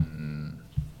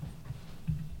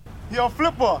Yo,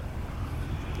 Flipper.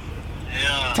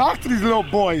 Yeah. Talk to these little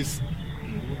boys.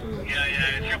 Yeah,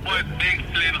 it's your boy Big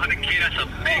Flip, 100K, that's a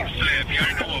big flip. You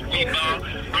already know what we about.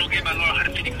 Bro, get my little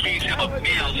 150K, you have a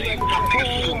meal, so you fuck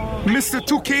niggas soon. Mr.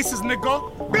 2 cases,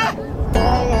 nigga. I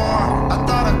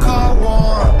thought I caught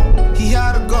one. He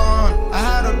had a gun, I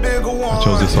had a bigger one. I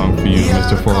chose this song for you,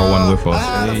 Mr. 401 Whipper.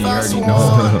 Hey, you already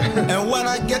know. And when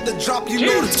I get the drop, you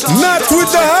know the top. Not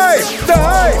with the hype, the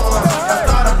hype. I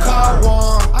thought I caught one.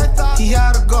 He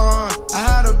had a gun, I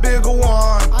had a bigger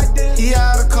one. He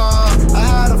had a car, I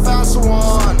had a faster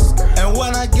one. And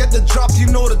when I get the drop, you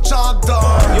know the job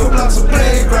done. Your block's a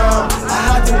playground, I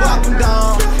had to walk him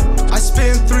down. I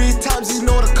spin 3 times, you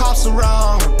know the cops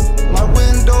around. My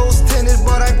windows tinted,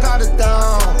 but I got it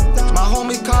down. My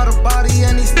homie caught a body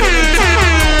and he's still in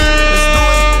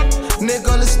town. Let's do it,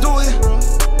 nigga, let's do it.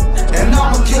 And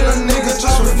I'ma kill a nigga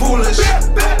just for foolish.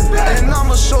 And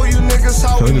I'ma show you niggas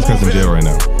how I think this guy's in jail right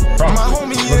now. my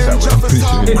homie in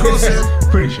Jefferson cruising.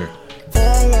 Pretty sure.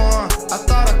 4-1, I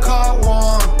thought I caught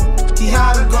one. He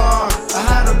had a gun, I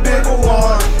had a bigger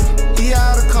one. He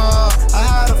had a car, I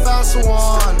had a faster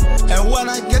one. And when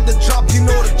I get the drop, you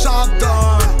know the job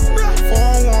done.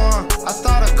 4-1, I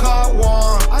thought I caught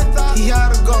one. He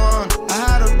had a gun, I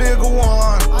had a bigger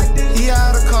one. He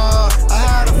had a car, I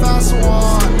had a faster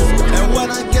one. And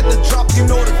when I get the drop, you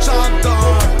know the job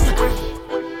done.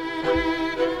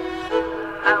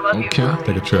 Okay.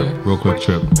 Take a trip, real quick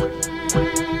trip.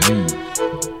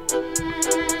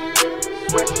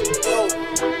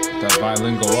 That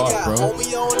violin go off, bro.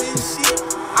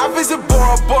 I visit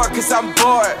Bora Bora cause I'm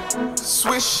bored.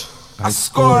 Swish, I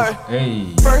scored.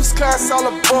 Hey. First class all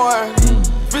aboard.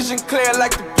 Vision clear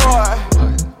like the boy.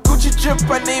 Gucci drip,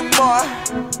 I need more.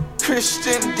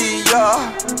 Christian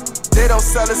Dior. They don't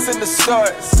sell us in the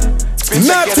stores. Bitch,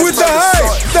 Not with the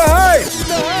hype, the hype.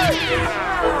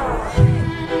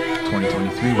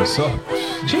 2023, what's up?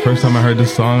 First time I heard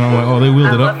this song, I'm like, oh, they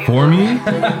wheeled it up for me?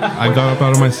 I got up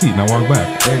out of my seat and I walked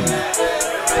back. Don't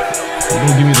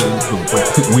give me the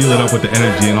wheel it up with the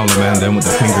energy and all the man then with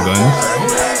the finger guns.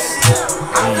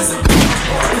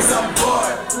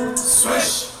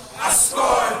 Swish, I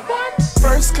scored.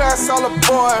 First class all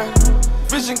aboard.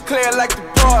 Vision clear like the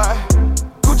boy.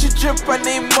 Gucci drip, I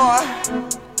need more.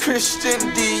 Christian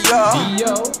Dior.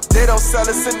 They don't sell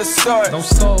us in the stores. No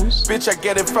stores. Bitch, I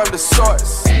get it from the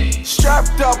source.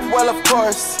 Strapped up, well, of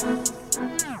course.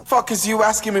 Fuck is you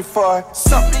asking me for?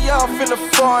 Suck me off in the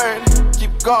foreign.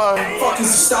 Keep going. Fuck is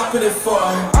you stopping it for?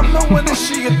 I'm the one that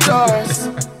she adores.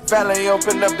 Valet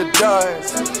open up the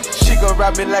doors. She gon'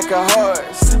 ride me like a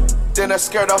horse. Then I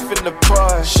skirt off in the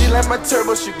bar. She like my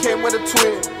turbo, she came with a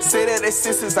twin. Say that they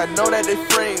sisters, I know that they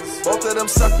friends. Both of them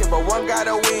sucking, but one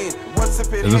gotta win. Is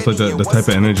this like the type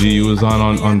of energy you was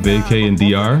on vacay in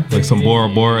DR? Like some Bora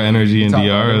Bora energy in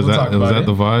DR? Is that the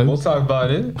vibe? We'll talk about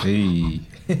it. Hey.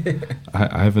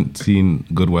 I haven't seen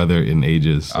good weather in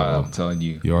ages. So I'm telling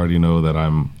you. You already know that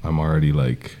I'm already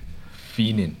like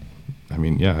fiending. I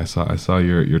mean, yeah, I saw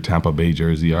your Tampa Bay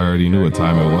jersey. I already knew what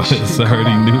time it was. I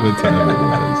already knew what time it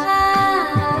was.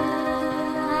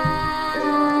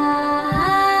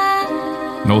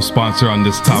 No sponsor on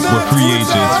this top. We're free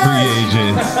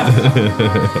agents.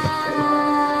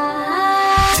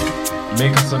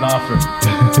 Make us an offer.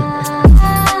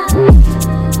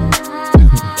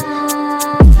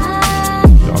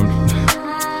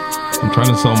 I'm trying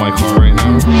to sell my car right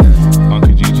now on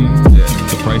Kijiji.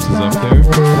 The price is up there.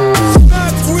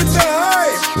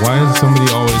 Why is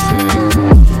somebody always saying,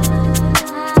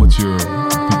 what's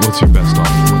your best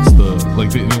offer? What's the, like,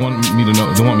 they want me to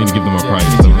know, they want me to give them a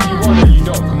price. You want it, you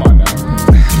know, come on now.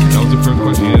 That was your first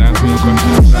question. You didn't ask me no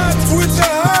questions.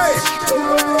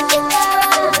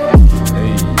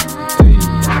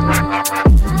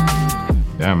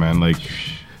 Yeah, man, like,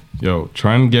 yo,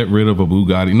 trying to get rid of a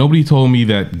Bugatti. Nobody told me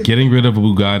that getting rid of a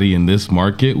Bugatti in this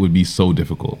market would be so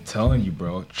difficult. I'm telling you,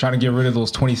 bro. Trying to get rid of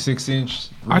those 26-inch rims,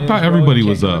 I thought everybody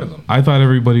was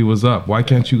up. Why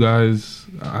can't you guys?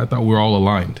 I thought we were all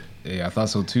aligned. Yeah, I thought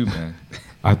so too, man.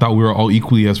 I thought we were all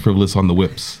equally as frivolous on the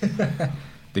whips.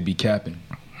 They be capping.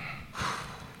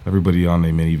 Everybody on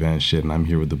their minivan shit, and I'm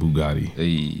here with the Bugatti.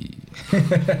 Hey.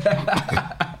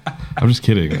 I'm just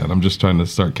kidding, man. I'm just trying to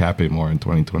start capping more in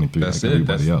 2023 like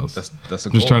everybody else. That's a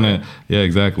goal, just trying man. to, yeah,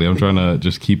 exactly. I'm trying to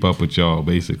just keep up with y'all,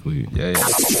 basically. Yeah.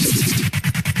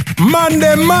 Man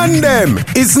them.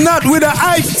 It's not with a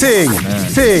hype thing.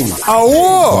 A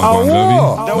war.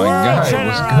 My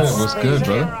guy, what's good,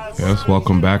 brother? Yes,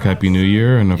 welcome back. Happy New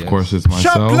Year. And of course, it's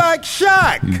myself. Shop like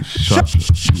Shaq. Shop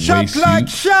like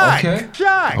Shaq. Okay.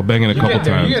 I'll bang it a couple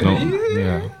times.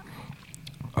 Yeah.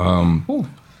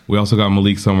 We also got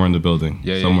Malik somewhere in the building.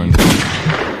 Yeah.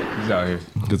 He's out here.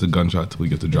 Gets a gunshot till we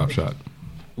get to drop shot.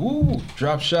 Ooh,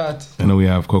 drop shot. I know we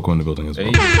have Coco in the building as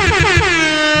well.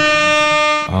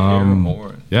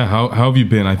 Yeah, how have you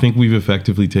been? I think we've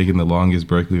effectively taken the longest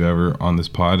break we've ever on this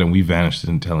pod, and we vanished,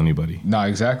 didn't tell anybody. Nah,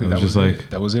 exactly. It was That was just it. like-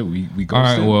 That was it. We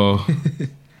ghosted. All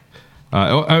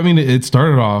right, well, I mean, it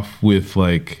started off with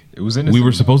like It was innocent. we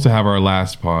were supposed to have our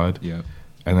last pod, Yep.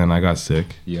 and then I got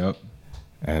sick, Yep.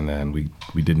 and then we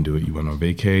didn't do it. You went on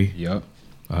vacay. Yep.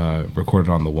 Recorded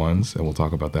on the ones, and we'll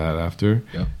talk about that after.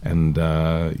 Yep. And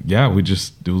yeah, we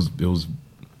just it was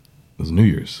New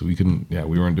Year's, so we couldn't. Yeah,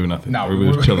 we weren't doing nothing. No,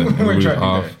 Everybody was chilling. we weren't Everybody was trying to do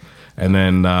off. that. And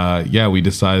then yeah, we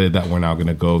decided that we're now going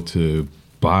to go to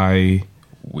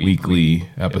bi-weekly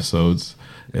episodes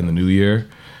in the new year.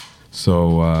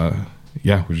 So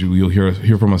yeah, you'll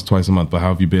hear from us twice a month. But how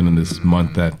have you been in this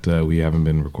month that we haven't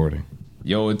been recording?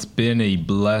 Yo, it's been a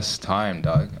blessed time,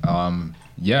 dog.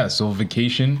 Yeah, so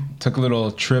vacation. Took a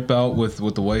little trip out with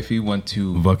the wifey. Went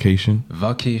to Vacation.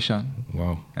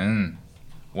 Wow. Wow.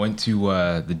 Went to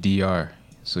the DR.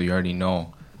 So you already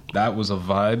know. That was a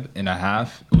vibe and a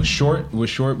half. It was short.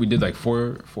 We did like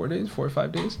 4 days, 4 or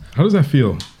 5 days. How does that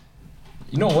feel?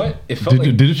 You know what? It felt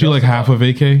like Did it feel like just half a enough.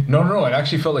 vacay? No. It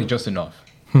actually felt like just enough.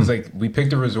 It's like we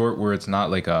picked a resort where it's not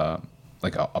like a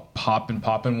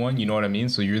poppin' one. You know what I mean?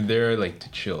 So you're there like to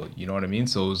chill. You know what I mean?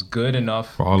 So it was good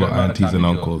enough For all the good amount of aunties time and to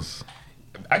chill. uncles.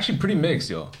 Actually, pretty mixed,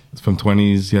 yo. It's from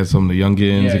 20s. You had some of the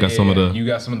youngins. You got some of the. You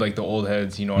got some of like the old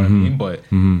heads. You know what I mean? But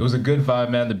it was a good vibe,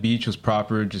 man. The beach was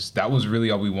proper. Just that was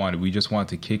really all we wanted. We just wanted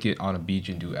to kick it on a beach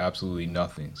and do absolutely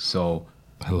nothing. So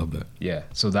I love that. yeah,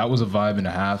 so that was a vibe and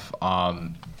a half.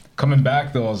 Coming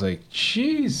back though, I was like,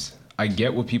 jeez, I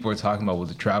get what people are talking about with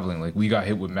the traveling. Like we got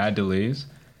hit with mad delays.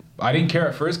 I didn't care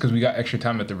at first because we got extra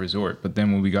time at the resort. But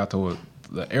then when we got to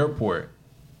the airport,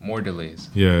 more delays.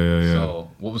 Yeah. So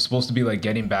what was supposed to be like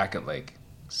getting back at like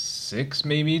 6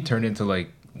 maybe turned into like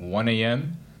 1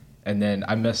 a.m. And then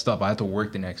I messed up. I had to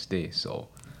work the next day. So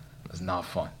it was not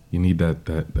fun. You need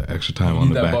that extra time You on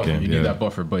need the that back buffer. end. You need that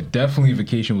buffer. But definitely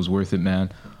vacation was worth it,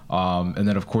 man. And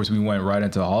then, of course, we went right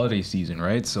into the holiday season,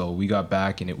 right? So we got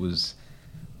back and it was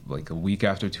like a week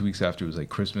after, 2 weeks after, it was like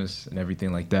Christmas and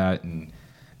everything like that. And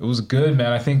it was good,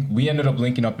 man. I think we ended up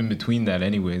linking up in between that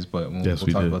anyways, but we'll Yes,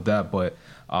 we talk did. about that. But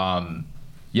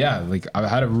yeah, like I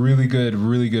had a really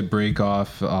good break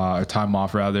off, or time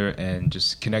off rather, and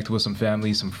just connected with some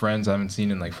family, some friends I haven't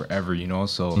seen in like forever, you know?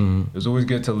 So it was always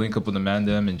good to link up with the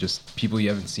Mandem and just people you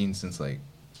haven't seen since like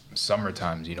summer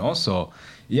times, you know? So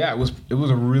yeah, it was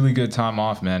a really good time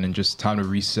off, man, and just time to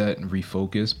reset and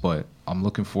refocus. But I'm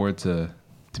looking forward to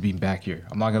being back here.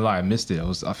 I'm not gonna lie, I missed it. I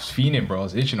was fiending, bro. I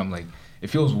was itching. I'm like, it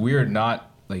feels weird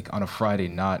not like on a Friday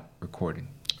not recording.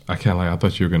 I can't lie. I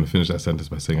thought you were going to finish that sentence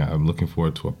by saying I'm looking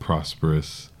forward to a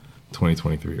prosperous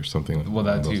 2023 or something. Well,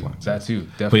 that along those too. lines. That too.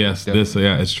 Definitely. But yes, definitely.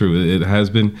 yeah, it's true. It has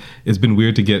been. It's been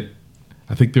weird to get.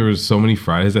 I think there was so many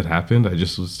Fridays that happened. I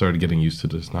just started getting used to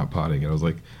just not potting, and I was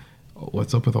like, oh,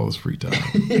 "What's up with all this free time?"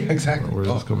 Yeah, exactly. Where's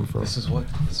this coming from? This is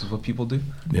what people do.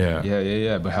 Yeah.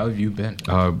 Yeah. But how have you been?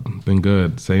 Been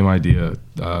good. Same idea.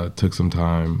 Took some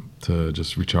time to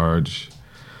just recharge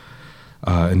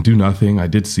and do nothing. I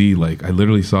did see, like, I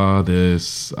literally saw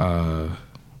this.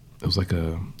 It was like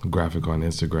a graphic on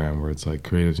Instagram where it's like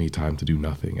creatives need time to do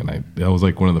nothing, and that was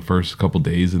like one of the first couple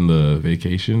days in the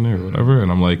vacation or whatever,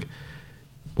 and I'm like,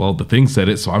 well, the thing said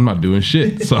it, so I'm not doing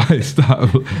shit. So I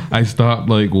stopped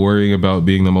like worrying about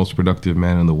being the most productive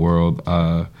man in the world.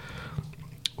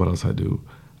 What else I do?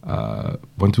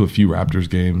 Went to a few Raptors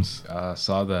games. I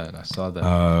saw that.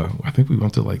 I think we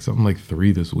went to like something like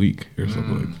 3 this week or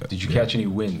something like that. Did you catch any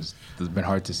wins? It's been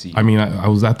hard to see. I mean, I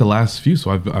was at the last few,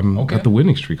 so I'm Okay. at the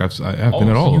winning streak. I've been at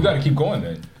so all. you got to keep going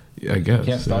then. Yeah, I guess.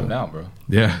 Can't stop now, bro.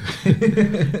 Yeah,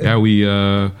 yeah. We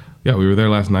were there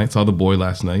last night. Saw the boy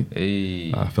last night.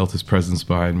 Hey. Felt his presence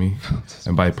behind me,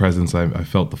 and by presence, I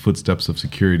felt the footsteps of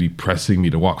security pressing me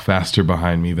to walk faster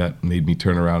behind me. That made me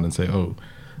turn around and say, "Oh,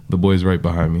 the boy's right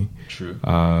behind me." True.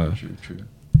 True.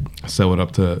 I said what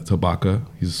up to Baca.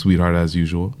 He's a sweetheart as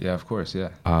usual. Yeah, of course. Yeah.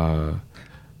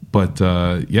 But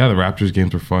yeah, the Raptors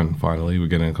games were fun. Finally, we're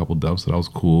getting a couple dubs, so that was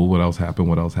cool. What else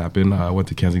happened? I went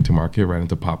to Kensington Market, ran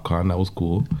into PopCon. That was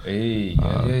cool. Hey.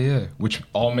 Yeah. Which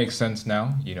all makes sense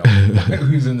now. You know,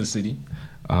 who's in the city.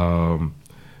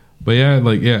 But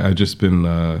yeah, I've just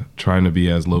been trying to be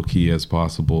as low key as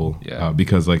possible. Yeah.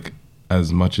 Because like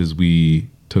as much as we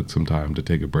took some time to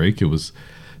take a break, it was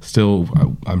still,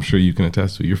 I'm sure you can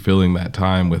attest to, you're filling that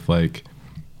time with like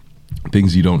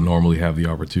things you don't normally have the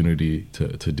opportunity to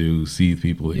do, see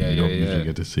people that you don't usually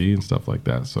get to see and stuff like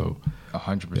that. So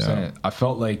 100%. I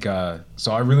felt like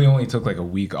so I really only took like a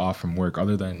week off from work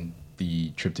other than the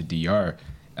trip to DR.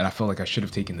 And I felt like I should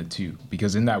have taken the 2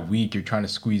 because in that week you're trying to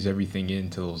squeeze everything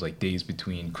into those like days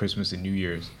between Christmas and New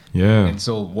Year's. Yeah. And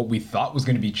so what we thought was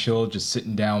going to be chill, just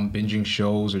sitting down, binging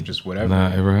shows or just whatever.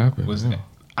 Not ever happened. Was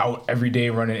out every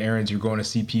day running errands. You're going to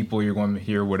see people. You're going to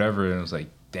hear whatever. And it was like,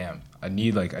 damn, I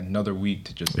need like another week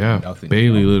to just do nothing.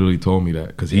 Bailey literally told me that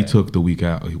because he took the week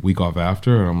off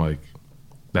after, and I'm like,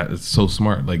 that is so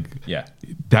smart. Like,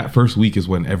 that first week is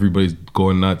when everybody's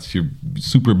going nuts. You're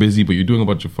super busy, but you're doing a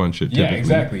bunch of fun shit. Yeah,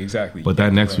 typically. exactly. But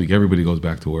that next week, everybody goes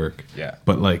back to work. Yeah.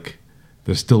 But like,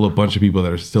 there's still a bunch of people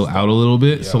that are still out a little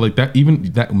bit. So like that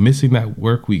missing that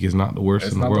work week is not the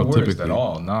worst in the world. It's not the worst typically at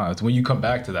all. Nah, it's when you come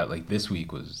back to that. Like this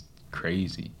week was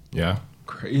crazy. Yeah.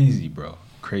 Crazy, bro.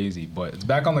 Crazy. But it's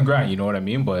back on the grind. You know what I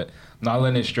mean? But not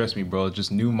letting it stress me, bro. Just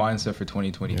new mindset for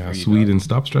 2023. Yeah, Sweden,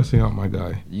 stop stressing out, my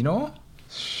guy. You know.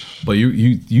 But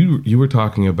you were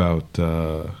talking about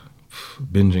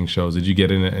binging shows. Did you get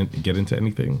into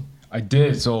anything? I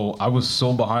did. So I was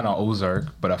so behind on Ozark,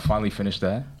 but I finally finished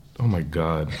that. Oh my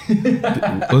God!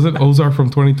 Was it Ozark from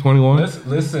 2021?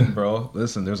 Listen, bro.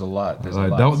 Listen, there's a lot. There's a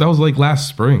lot. That was like last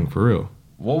spring, for real.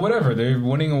 Well, whatever. They're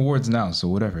winning awards now, so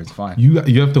whatever. It's fine.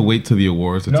 You have to wait till the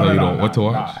awards to tell you what to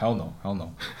watch. Nah, hell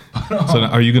no. So now,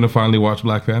 are you gonna finally watch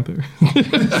Black Panther?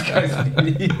 This guy's an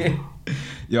idiot.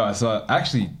 Yo, so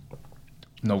actually.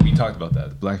 No, we talked about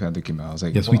that. Black Panther came out. I was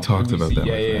like, yes, we talked about that.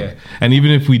 Yeah. And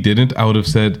even if we didn't, I would have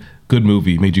said, "Good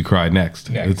movie, made you cry." Next,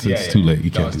 it's too late.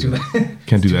 You can't do that.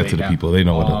 Can't do that to the people. They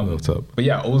know what's up. But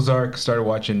yeah, Ozark. Started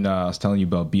watching. I was telling you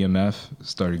about BMF.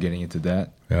 Started getting into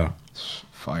that. Yeah,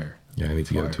 fire. Yeah, I need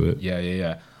to get into it.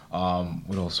 Yeah.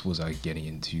 What else was I getting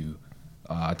into?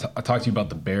 I talked to you about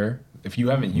The Bear. If you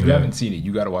haven't seen it,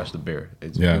 you got to watch The Bear.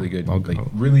 It's really good.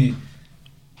 Really,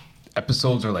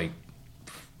 episodes are like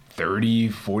 30,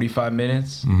 45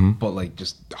 minutes, but like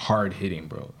just hard hitting,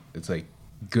 bro. It's like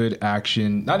good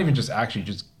action, not even just action,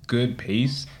 just good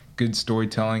pace, good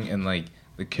storytelling, and like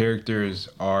the characters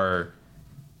are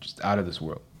just out of this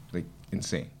world, like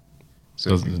insane.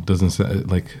 So it doesn't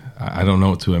sound like, I don't know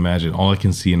what to imagine. All I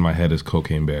can see in my head is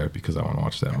Cocaine Bear because I want to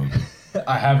watch that movie.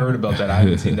 I have heard about that. I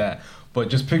haven't seen that, but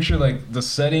just picture like the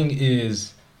setting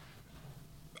is,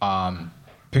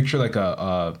 picture like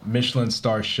a Michelin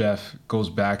star chef goes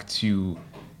back to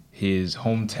his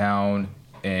hometown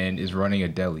and is running a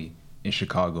deli in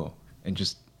Chicago, and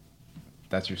just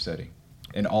that's your setting,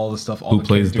 and all the stuff. All Who the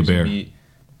plays the bear?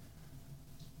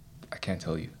 I can't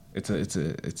tell you.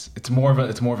 It's more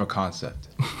of a concept.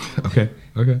 Okay.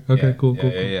 Cool.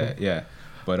 Yeah.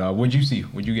 But what'd you see?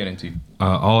 What'd you get into?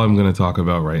 All I'm going to talk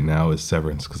about right now is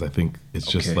Severance because I think it's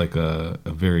just like a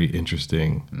very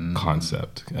interesting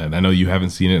concept. And I know you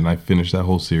haven't seen it, and I finished that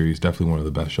whole series. Definitely one of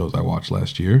the best shows I watched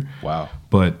last year. Wow.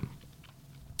 But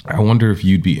I wonder if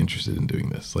you'd be interested in doing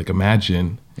this. Like,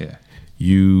 imagine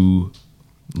you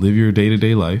live your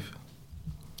day-to-day life.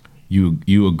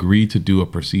 You agree to do a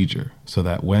procedure so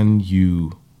that when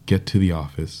you get to the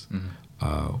office,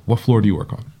 what floor do you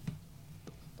work on?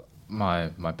 My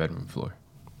bedroom floor.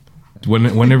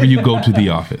 Whenever you go to the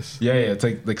office. Yeah, it's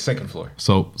like second floor.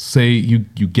 So say you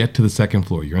get to the second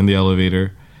floor. You're in the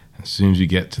elevator. As soon as you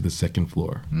get to the second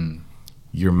floor,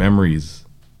 your memories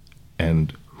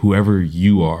and whoever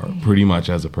you are pretty much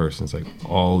as a person, it's like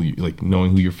all you, like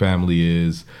knowing who your family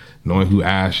is, knowing who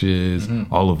Ash is,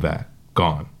 all of that,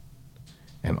 gone.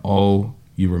 And all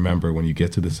you remember when you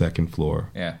get to the second floor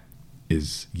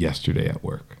is yesterday at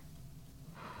work.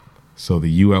 So the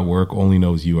you at work only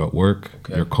knows you at work.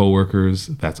 Okay. Your coworkers,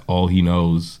 that's all he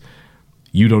knows.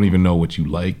 You don't even know what you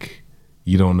like.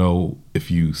 You don't know if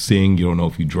you sing. You don't know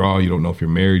if you draw. You don't know if you're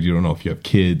married. You don't know if you have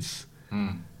kids.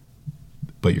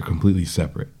 But you're completely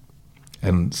separate.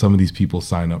 And some of these people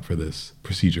sign up for this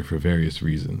procedure for various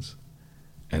reasons.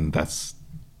 And that's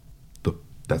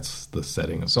the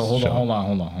setting of so the show. Hold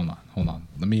on.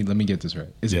 Let me get this right.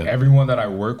 Is everyone that I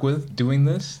work with doing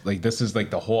this? Like this is like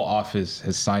the whole office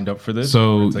has signed up for this?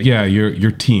 So like,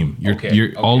 your team,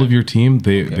 all of your team,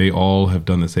 they all have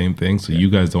done the same thing. So you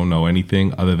guys don't know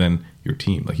anything other than your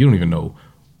team. Like you don't even know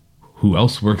who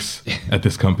else works at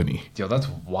this company. Yo, that's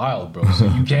wild, bro. So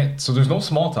you can't. So there's no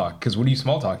small talk because what are you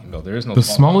small talking about? There is no. The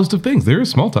smallest of things. There is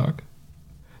small talk.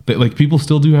 That like people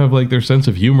still do have like their sense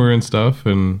of humor and stuff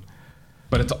and.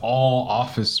 But it's all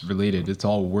office related. It's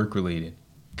all work related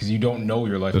because you don't know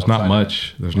your life. There's not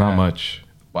much. There's not much.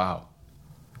 Wow.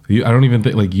 I don't even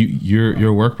think like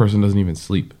your work person doesn't even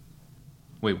sleep.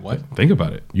 Wait, what? Think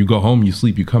about it. You go home, you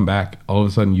sleep, you come back. All of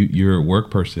a sudden, your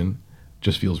work person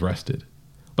just feels rested,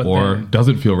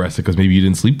 doesn't feel rested because maybe you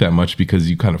didn't sleep that much because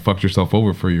you kind of fucked yourself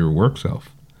over for your work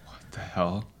self. What the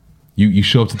hell? You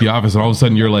show up to the office and all of a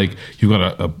sudden you're like, you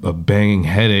got a banging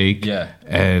headache. Yeah.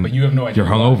 And But you have no idea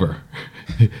you're why. hungover.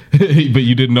 But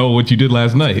you didn't know what you did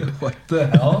last night. What the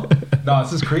hell? No,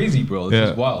 this is crazy, bro. This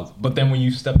Yeah. is wild. But then when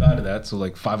you step out of that, so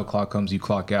like 5 o'clock comes, you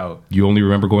clock out. You only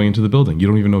remember going into the building. You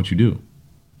don't even know what you do.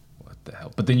 What the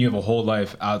hell? But then you have a whole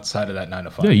life outside of that 9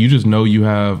 to 5. Yeah, you just know you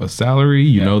have a salary.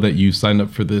 You Yeah. know that you signed up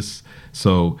for this.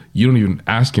 So you don't even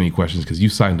ask any questions because you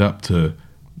signed up to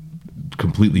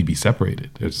completely be separated.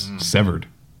 It's severed.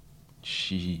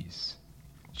 Jeez.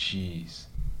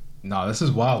 No, this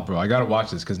is wild, bro. I gotta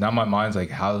watch this because now my mind's like,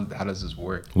 how does this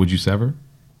work? Would you sever?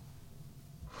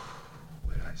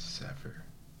 Would I sever?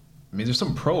 I mean, there's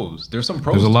some pros. There's some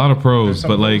pros. There's a to lot it. of pros, There's some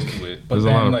but pros like, to it. But there's a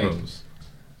then, lot of like, pros.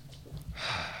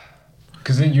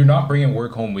 Because then you're not bringing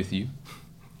work home with you.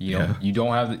 You know, Yeah. you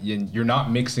don't have. You're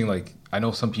not mixing. Like, I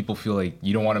know some people feel like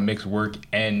you don't want to mix work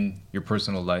and your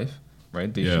personal life,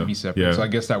 right? They Yeah. should be separate. Yeah. So I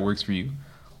guess that works for you.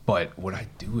 But would I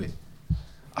do it?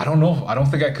 I don't know. I don't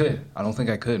think I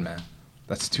could, man.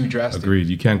 That's too drastic. Agreed.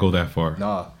 You can't go that far.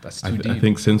 Nah, that's too I deep.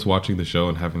 think since watching the show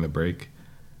and having the break,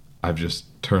 I've just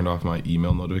turned off my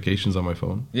email notifications on my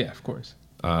phone. Yeah, of course.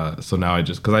 So now I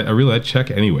just, because I check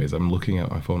anyways. I'm looking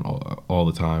at my phone all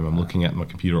the time. I'm looking at my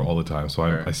computer all the time. So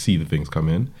Right. I see the things come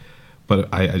in. But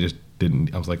I just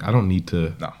didn't, I was like, I don't need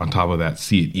to, No. on top of that,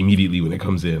 see it immediately when it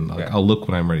comes in. Like, Yeah. I'll look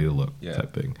when I'm ready to look, Yeah.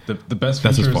 type thing. The best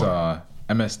That's as features, far.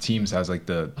 MS Teams has like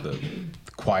the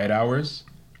quiet hours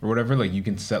or whatever. Like you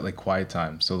can set like quiet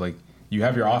time. So like you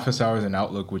have your office hours in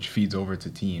Outlook, which feeds over to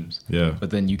Teams. Yeah. But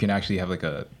then you can actually have like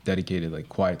a dedicated like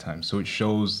quiet time. So it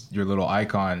shows your little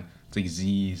icon. It's like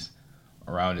Z's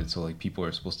around it. So like people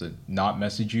are supposed to not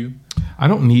message you.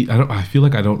 I feel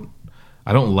like I don't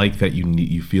like that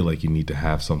you feel like you need to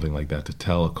have something like that to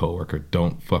tell a coworker,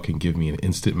 don't fucking give me an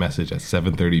instant message at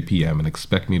 7:30 p.m. and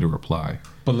expect me to reply.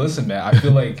 But listen, man, I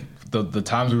feel like the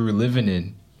times we were living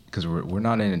in, because we're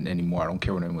not in it anymore. I don't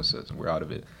care what anyone says. We're out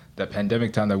of it. That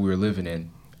pandemic time that we were living in,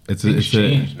 things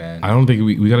changed, man. I don't think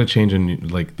we got to change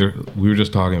we were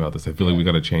just talking about this. I feel like we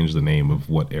got to change the name of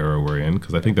what era we're in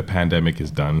because I think the pandemic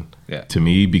is done Yeah. to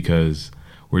me because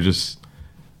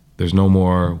there's no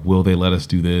more will they let us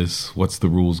do this? What's the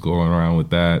rules going around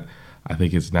with that? I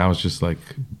think it's just like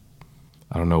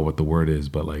I don't know what the word is,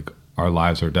 but like our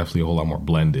lives are definitely a whole lot more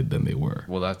blended than they were.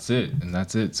 Well, that's it.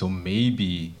 So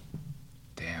maybe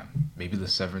the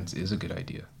severance is a good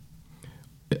idea.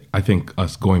 I think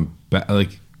us going back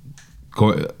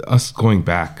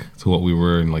to what we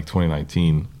were in like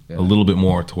 2019, Yeah. a little bit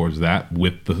more towards that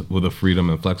with the freedom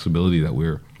and flexibility that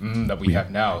That we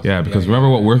have now. Yeah, because remember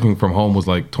what working from home was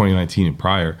like 2019 and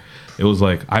prior. It was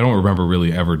like I don't remember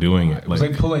really ever doing it. It was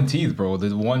like pulling teeth, bro.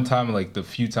 The one time, like the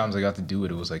few times I got to do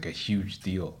it, it was like a huge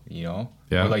deal, you know?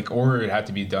 Yeah. Or it had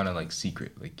to be done in like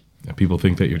secret. Like and people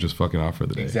think that you're just fucking off for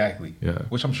the day. exactly. Yeah.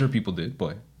 Which I'm sure people did,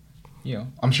 but you know,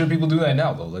 I'm sure people do that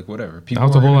now though. Like whatever. People Now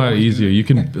it's a are whole gonna lot always do easier. that. You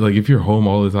can like if you're home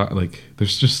all the time, like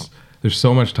there's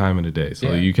so much time in a day. So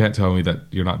Yeah. you can't tell me that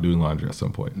you're not doing laundry at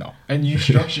some point. No. And you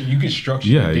can structure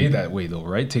Yeah, your day you- that way though,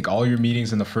 right? Take all your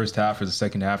meetings in the first half or the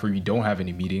second half, or you don't have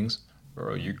any meetings,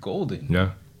 bro, you're golden.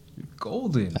 Yeah. You're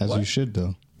golden. As What? you should,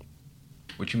 though.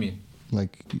 What you mean?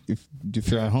 Like, if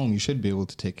you're at home, you should be able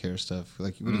to take care of stuff.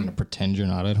 Like, you're going to pretend you're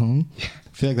not at home. I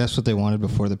feel like that's what they wanted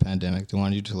before the pandemic. They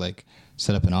wanted you to, like,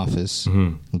 set up an office.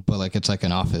 But, like, it's like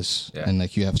an office. Yeah. And,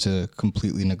 like, you have to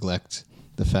completely neglect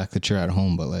the fact that you're at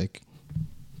home. But, like,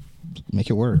 make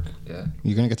it work. Yeah.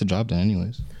 You're going to get the job done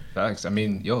anyways. Facts. I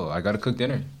mean, I gotta cook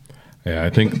dinner. Yeah,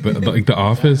 I think like the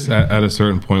office at a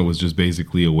certain point was just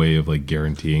basically a way of like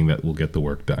guaranteeing that we'll get the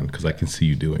work done because I can see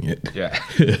you doing it. Yeah.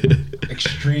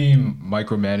 Extreme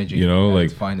micromanaging. You know, at like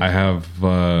its finest. I have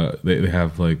they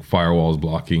have like firewalls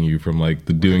blocking you from like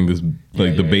doing this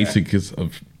like the basicest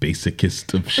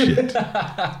of shit,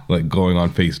 like going on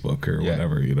Facebook or Yeah.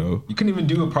 whatever. You know, You couldn't even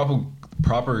do a proper.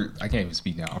 I can't even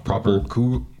speak now. A proper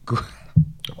Google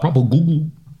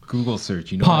Google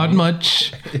search. You know. what I pod mean?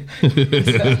 much.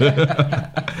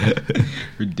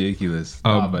 Ridiculous.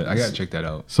 But I gotta check that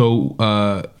out. So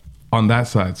on that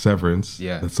side, Severance.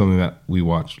 Yeah. that's something that we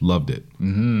watched, loved it.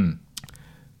 Mm-hmm.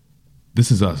 This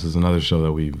Is Us is another show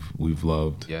that we've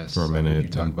loved Yes, for a I remember you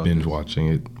minute. talking And about binge this. watching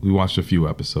it. We watched a few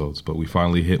episodes, but we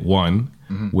finally hit one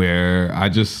Mm-hmm. where I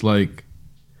just like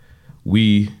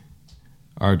we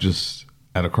are just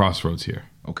at a crossroads here.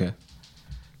 Okay.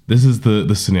 This is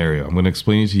the scenario. I'm going to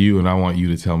explain it to you, and I want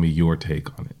you to tell me your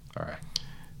take on it. All right.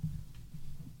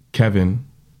 Kevin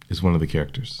is one of the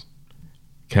characters.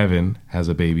 Kevin has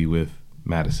a baby with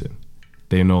Madison.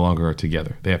 They no longer are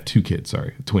together. They have two kids,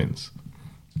 twins.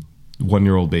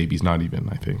 1-year-old babies, not even,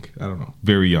 I think. I don't know.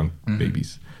 Very young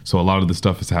babies. So a lot of the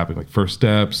stuff is happening, like first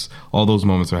steps, all those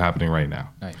moments are happening right now.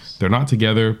 Nice. They're not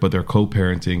together, but they're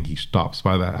co-parenting. He stops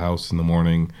by that house in the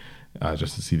morning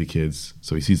just to see the kids.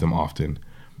 So he sees them often.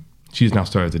 She's now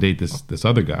started to date this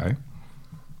other guy.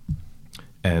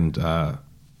 And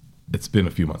it's been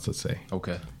a few months, let's say.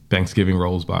 Okay. Thanksgiving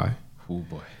rolls by. Oh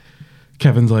boy.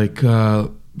 Kevin's like,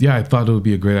 yeah, I thought it would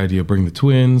be a great idea. Bring the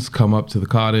twins, come up to the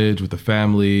cottage with the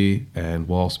family, and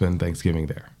we'll all spend Thanksgiving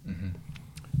there.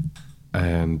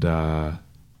 And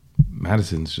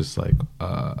Madison's just like,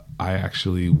 I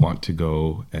actually want to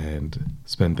go and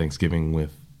spend Thanksgiving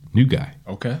with new guy.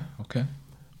 Okay.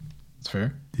 That's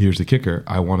fair. Here's the kicker.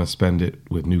 I want to spend it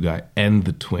with new guy and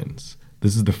the twins.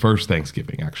 This is the first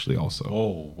Thanksgiving, actually, also.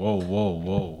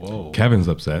 Whoa. Kevin's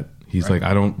upset. He's like,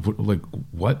 I don't, like,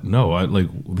 what? No,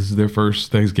 this is their first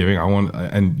Thanksgiving. I want,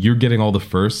 and you're getting all the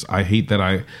firsts. I hate that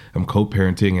I am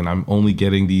co-parenting and I'm only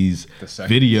getting these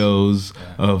videos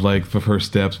of like the first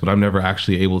steps, but I'm never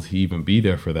actually able to even be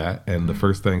there for that. And the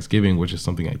first Thanksgiving, which is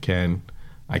something I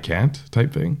can't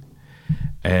type thing.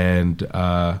 And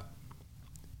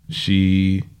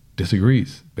she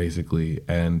disagrees, basically.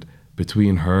 And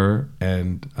between her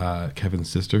and Kevin's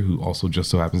sister, who also just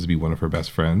so happens to be one of her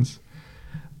best friends,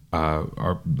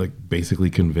 are like basically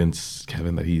convince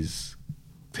Kevin that he's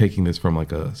taking this from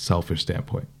like a selfish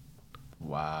standpoint.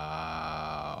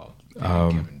 Wow. They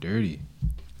did Kevin dirty.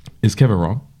 Is Kevin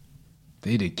wrong?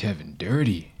 They did Kevin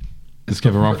dirty. Is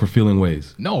Kevin wrong for feeling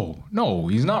ways? No,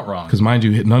 he's not wrong. Because mind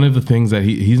you, none of the things that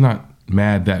he's not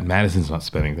mad that Madison's not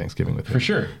spending Thanksgiving with him. For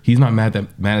sure. He's not mad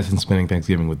that Madison's spending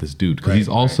Thanksgiving with this dude. Because he's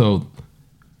also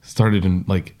started in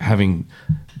like having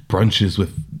brunches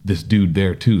with this dude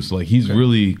there too. So like he's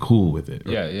really cool with it.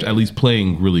 Yeah. At least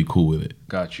playing really cool with it.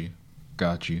 Got you.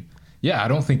 Yeah, I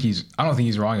don't think he's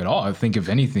wrong at all. I think if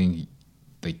anything,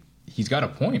 like he's got a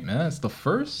point, man. It's the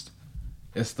first,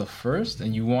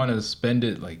 and you want to spend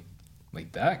it like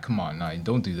that. Come on, nah,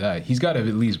 don't do that. He's got to at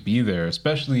least be there,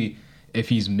 especially if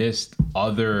he's missed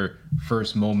other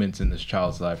first moments in this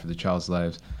child's life or the child's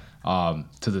lives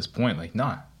to this point. Like,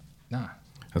 nah.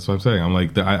 That's what I'm saying. I'm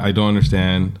like, I don't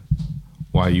understand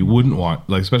why you wouldn't want,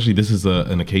 like, especially this is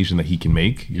an occasion that he can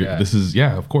make. This is,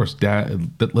 of course,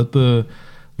 Dad.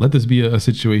 Let this be a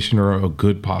situation or a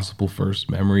good possible first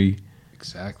memory.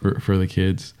 Exactly. For the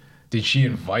kids. Did she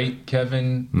invite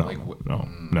Kevin? No,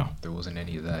 no. There wasn't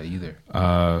any of that either.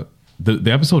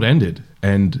 The episode ended,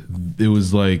 and it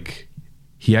was like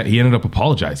he ended up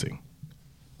apologizing.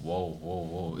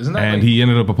 Whoa! Isn't that? And he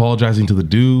ended up apologizing to the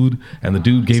dude, and the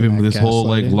dude gave him this whole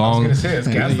like long. I was gonna say it's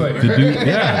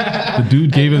gaslighting. The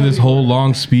dude gave him this whole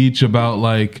long speech about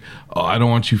like, oh, I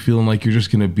don't want you feeling like you're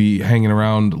just gonna be hanging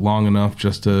around long enough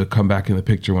just to come back in the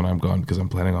picture when I'm gone, because I'm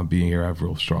planning on being here. I have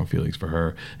real strong feelings for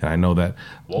her, and I know that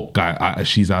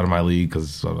she's out of my league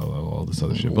because all this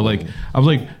other shit. But like, I was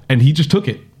like, and he just took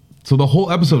it. So the whole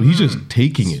episode, he's just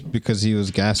taking it. Because he was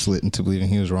gaslit into believing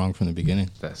he was wrong from the beginning.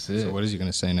 That's it. So what is he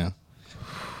going to say now?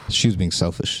 She was being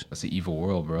selfish. That's the evil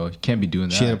world, bro. You can't be doing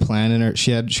that. She had a plan in her.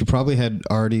 She probably had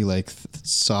already like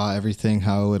saw everything,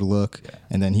 how it would look.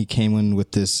 And then he came in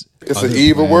with this. It's an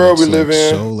evil world we live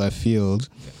in. So left field.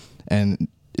 And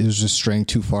it was just straying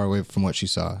too far away from what she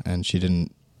saw. And she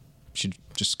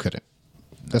just couldn't.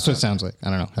 That's what it sounds like.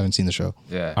 I don't know. I haven't seen the show.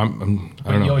 Yeah. I don't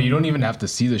know. Yo, you don't even have to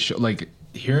see the show. Like,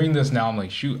 hearing this now, I'm like,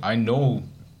 shoot, I know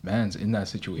man's in that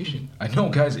situation. I know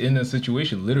guys in that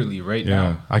situation literally right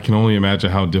now. I can only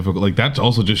imagine how difficult. Like, that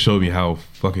also just showed me how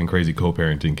fucking crazy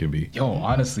co-parenting can be. Yo,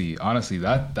 honestly,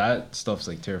 that stuff's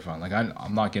like terrifying. Like,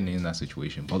 I'm not getting in that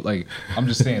situation, but like, I'm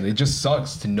just saying, it just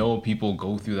sucks to know people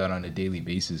go through that on a daily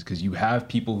basis, because you have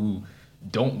people who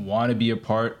don't want to be a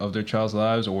part of their child's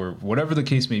lives, or whatever the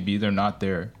case may be, they're not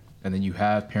there. And then you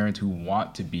have parents who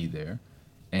want to be there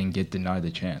and get denied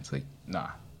the chance. Like, nah.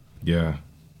 Yeah,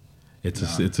 it's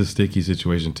a sticky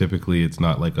situation. Typically, it's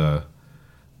not like a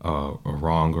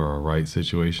wrong or a right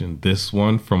situation. This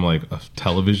one, from like a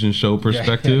television show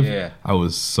perspective, I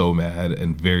was so mad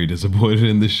and very disappointed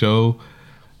in the show.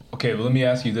 Okay, well, let me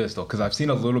ask you this though, because I've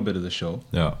seen a little bit of the show.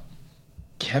 Yeah,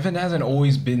 Kevin hasn't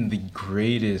always been the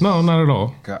greatest. No, not at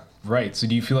all. Right. So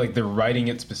do you feel like they're writing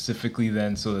it specifically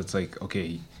then, so it's like,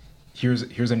 okay, here's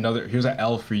an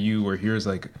L for you, or here's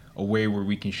like a way where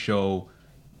we can show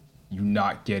you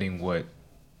not getting what,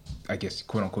 I guess,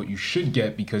 quote unquote, you should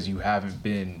get, because you haven't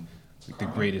been like the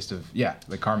greatest of,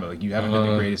 like karma, like you haven't been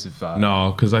the greatest of.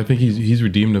 No, because I think he's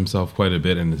redeemed himself quite a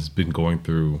bit, and he's been going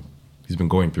through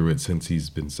it since he's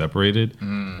been separated,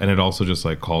 and it also just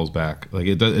like calls back, like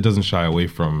it doesn't shy away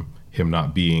from him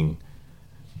not being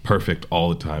perfect all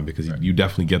the time, because you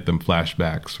definitely get them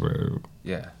flashbacks where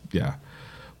yeah.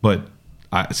 But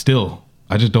I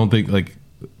just don't think like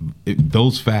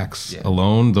those facts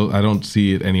alone. I don't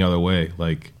see it any other way.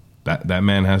 Like that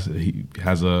man has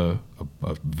a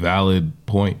valid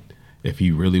point if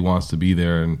he really wants to be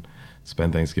there and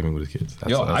spend Thanksgiving with his kids.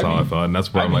 That's how I thought, and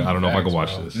that's why I'm like, I don't know if I can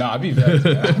watch this. No, I'd be vexed.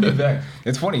 I'd be vexed.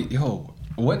 It's funny,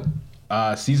 what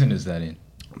season is that in?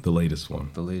 The latest one.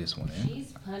 The latest one. Yeah?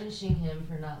 She's punishing him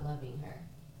for not loving her.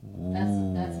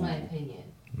 That's my opinion.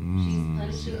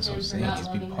 She's punishing him for not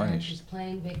loving her. She's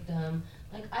playing victim.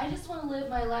 Like, I just want to live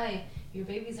my life. Your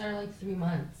babies are like 3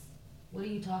 months. What are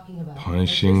you talking about?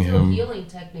 Punishing him. Healing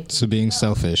technically. So being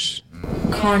selfish.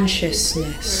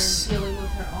 Consciousness. Dealing with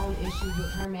her own issues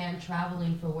with her man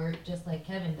traveling for work, just like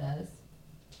Kevin does.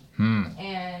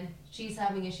 And she's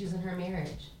having issues in her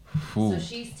marriage. So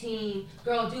she's team,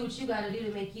 girl, do what you got to do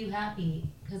to make you happy,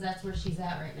 because that's where she's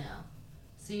at right now.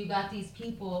 So you got these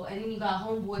people, and then you got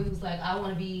homeboy who's like, I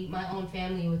want to be my own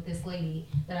family with this lady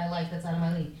that I like that's out of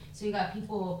my league. So you got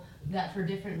people that for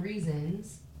different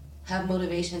reasons have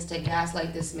motivations to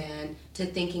gaslight this man to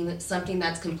thinking that something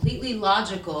that's completely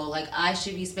logical, like I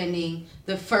should be spending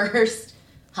the first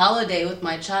holiday with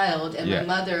my child and my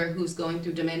mother who's going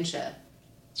through dementia.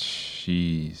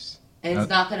 Jeez. And it's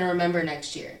not going to remember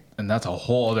next year. And that's a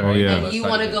whole other. And you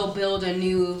want to go build a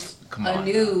new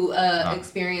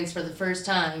experience for the first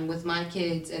time with my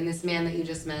kids and this man that you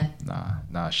just met.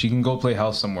 Nah. She can go play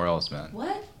house somewhere else, man.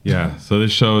 What? Yeah. So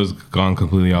this show has gone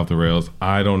completely off the rails.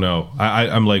 I don't know.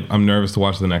 I'm nervous to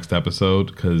watch the next episode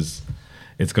because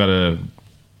it's got to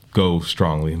go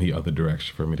strongly in the other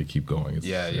direction for me to keep going.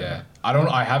 Yeah.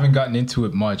 I haven't gotten into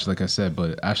it much, like I said,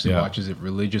 but Ashley watches it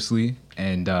religiously,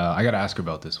 and I gotta ask her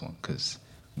about this one because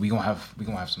we gonna have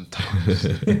some times.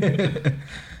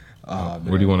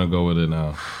 Where do you want to go with it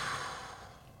now?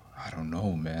 I don't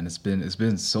know, man. It's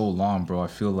been so long, bro. I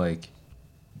feel like,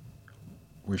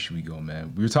 where should we go,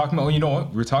 man? We were talking about, you know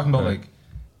what? We were talking about like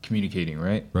communicating,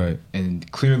 right? Right.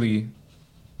 And clearly,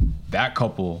 that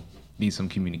couple needs some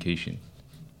communication.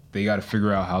 They got to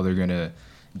figure out how they're gonna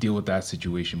deal with that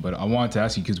situation. But I wanted to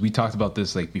ask you, because we talked about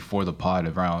this like before the pod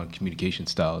around communication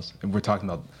styles, and we're talking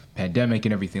about pandemic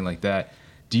and everything like that.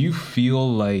 Do you feel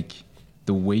like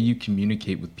the way you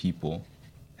communicate with people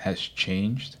has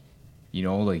changed? You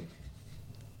know, like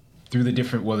through the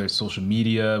different, whether it's social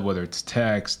media, whether it's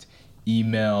text,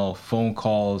 email, phone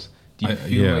calls. Do you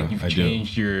feel like you've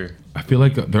changed your... I feel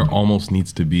like there almost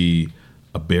needs to be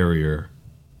a barrier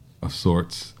of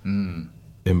sorts in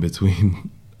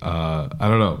between. I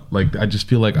don't know. Like, I just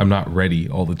feel like I'm not ready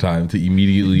all the time to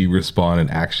immediately respond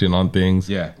and action on things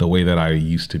the way that I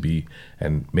used to be.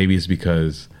 And maybe it's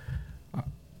because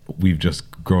we've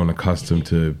just grown accustomed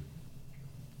to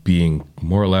being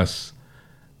more or less,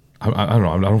 I don't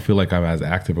know. I don't feel like I'm as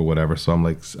active or whatever. So I'm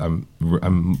like,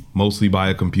 I'm mostly by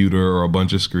a computer or a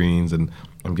bunch of screens, and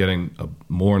I'm getting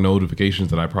more notifications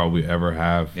than I probably ever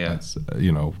have. That's,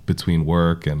 you know, between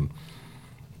work and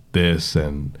this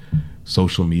and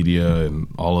social media and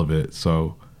all of it.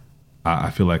 So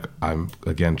I feel like I'm,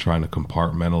 again, trying to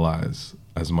compartmentalize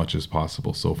as much as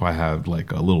possible. So if I have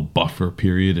like a little buffer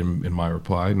period in my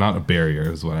reply, not a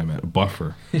barrier is what I meant, a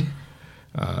buffer,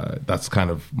 that's kind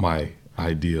of my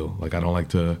ideal. Like, I don't like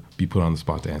to be put on the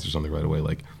spot to answer something right away.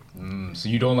 Like, so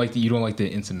you don't like the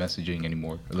instant messaging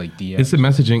anymore, or like DMs? Instant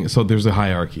messaging. So there's a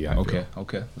hierarchy. Okay.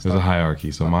 There's a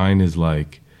hierarchy. So mine is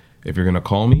like, if you're gonna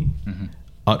call me,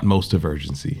 utmost of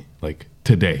urgency, like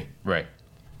today. Right.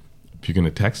 If you're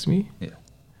gonna text me,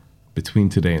 between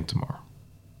today and tomorrow.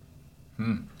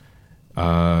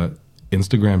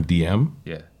 Instagram DM.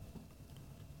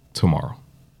 Tomorrow.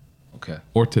 Okay.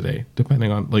 Or today,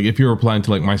 depending on, like, if you're replying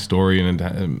to like my story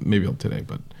and maybe today,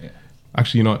 but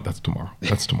actually, you know what? That's tomorrow.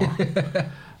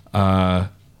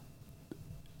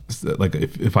 Like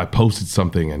if I posted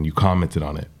something and you commented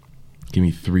on it, give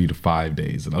me 3 to 5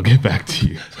 days and I'll get back to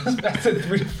you. That's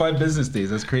 3 to 5 business days.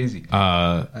 That's crazy.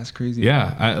 That's crazy.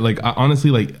 Yeah. I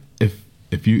honestly, like,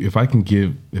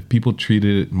 if people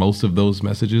treated most of those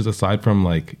messages, aside from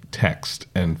like text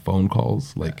and phone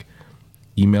calls, like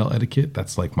email etiquette,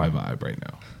 that's like my vibe right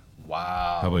now.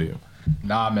 Wow. How about you?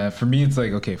 Nah, man. For me, it's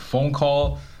like, okay, phone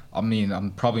call. I mean,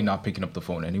 I'm probably not picking up the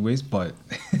phone anyways, but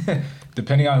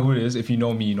depending on who it is, if you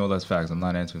know me, you know that's facts. I'm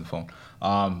not answering the phone.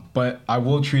 But I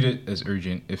will treat it as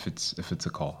urgent if it's a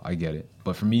call. I get it.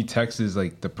 But for me, text is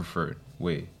like the preferred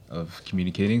way of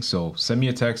communicating. So send me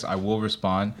a text, I will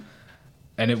respond,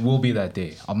 and it will be that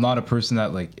day. I'm not a person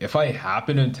that, like, if I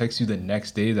happen to text you the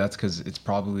next day, that's because it's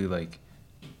probably like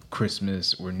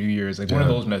Christmas or New Year's, like one of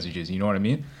those messages, you know what I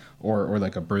mean? Or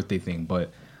like a birthday thing.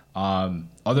 But other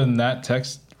than that,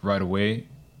 text right away.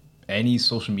 Any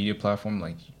social media platform,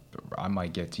 like I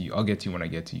might get to you. I'll get to you when I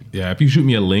get to you. Yeah, if you shoot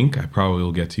me a link, I probably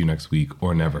will get to you next week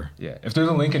or never. Yeah, if there's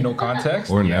a link in no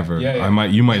context, Or yeah, never. Yeah, yeah.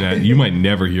 You might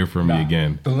never hear from me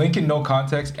again. The link in no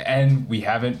context, and we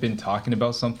haven't been talking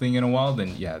about something in a while,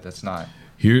 then yeah, that's not.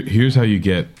 Here's how you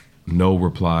get no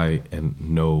reply and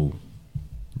no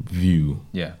view.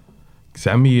 Yeah.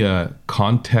 Send me a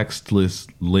contextless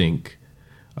link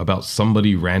about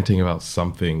somebody ranting about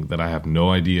something that I have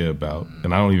no idea about,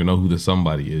 and I don't even know who the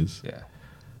somebody is. Yeah.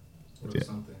 Or the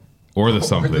something. Or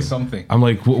the something. I'm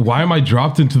like, why am I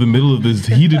dropped into the middle of this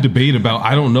heated debate about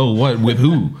I don't know what with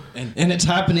who? And it's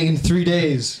happening in 3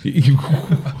 days.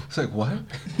 It's like, what?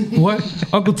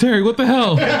 What? Uncle Terry, what the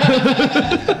hell?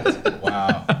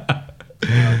 Wow.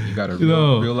 You got a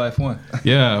real life one.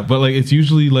 Yeah, but like it's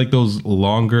usually like those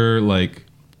longer, like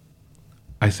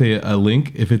I say a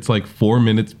link if it's like 4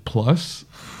 minutes plus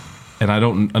and I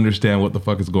don't understand what the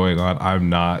fuck is going on, I'm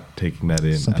not taking that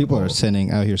in. Some people are sending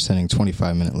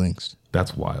 25-minute links.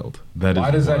 That's wild. Why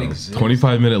does that exist?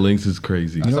 25-minute links is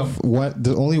crazy. You know what?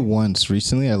 Only once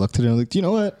recently I looked at it and I'm like, you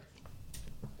know what?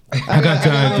 I got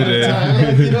time today. I'm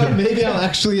like, you know what? Maybe I'll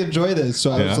actually enjoy this.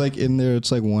 So I was like in there.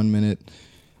 It's like 1 minute,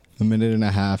 a minute and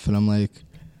a half, and I'm like,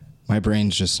 my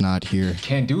brain's just not here.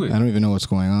 Can't do it. I don't even know what's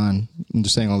going on. I'm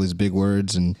just saying all these big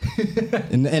words and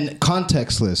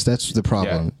contextless. That's the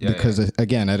problem. Yeah, because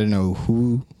again, I didn't know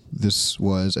who this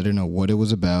was. I didn't know what it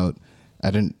was about.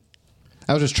 I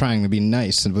was just trying to be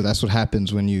nice, but that's what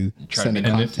happens when you send a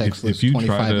contextless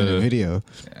 25-minute video.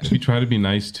 If you try to be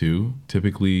nice too,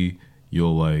 typically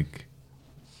you'll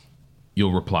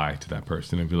reply to that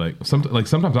person and be like,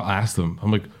 sometimes I'll ask them,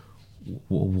 I'm like,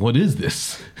 what is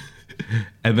this?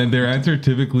 And then their answer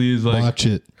typically is like, watch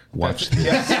it. Watch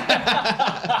this.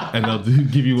 And they'll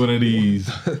give you one of these,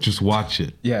 just watch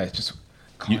it. Yeah, just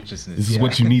consciousness. This is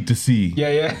what you need to see.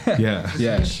 Yeah.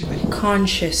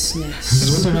 Consciousness. This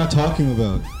is what they're not talking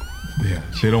about. Yeah,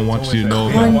 they don't want you to know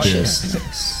about this.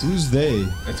 Consciousness. Who's they?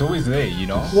 It's always they, you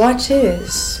know? What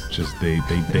is? Just they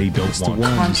don't It's the want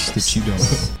ones that you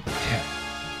don't. Yeah.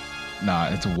 Nah,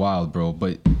 it's wild, bro.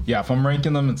 But yeah, if I'm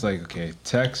ranking them, it's like, okay,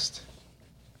 text.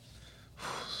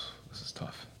 This is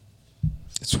tough.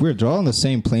 It's weird. They're all on the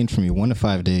same plane for me. 1 to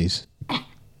 5 days.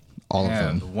 All of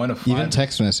them. 1 to 5. Even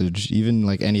text message, even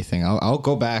like anything. I'll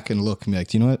go back and look and be like,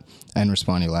 do you know what? I didn't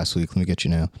respond to you last week. Let me get you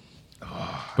now.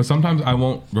 But sometimes I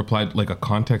won't reply like a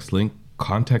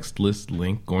contextless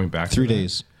link going back 3 to that.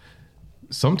 days.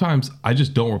 Sometimes I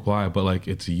just don't reply, but like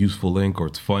it's a useful link or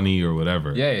it's funny or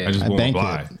whatever. Yeah. I just won't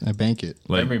reply. I bank it.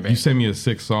 Like you send me a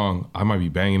sick song, I might be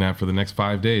banging that for the next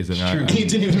 5 days, and You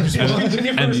didn't even respond.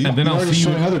 and then I'll see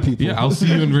you. Other people. Yeah, I'll see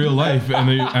you in real life,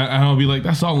 and I'll be like,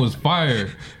 that song was fire.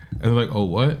 And they're like, oh,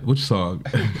 what? Which song?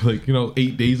 Like,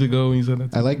 8 days ago when you said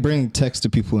that. I like bringing text to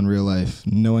people in real life,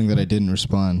 knowing that I didn't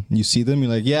respond. You see them,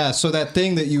 you're like, yeah, so that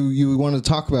thing that you wanted to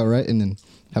talk about, right? And then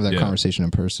have that conversation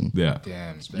in person. Yeah.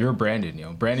 Damn, you're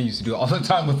Brandon, Brandon used to do it all the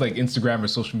time with like Instagram or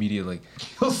social media. Like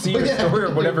he'll see your story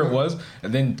or whatever it was,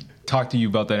 and then talk to you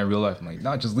about that in real life. I'm like,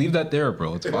 nah, just leave that there,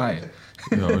 bro. It's fine.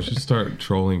 I should start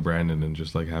trolling Brandon and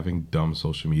just like having dumb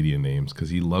social media names because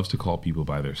he loves to call people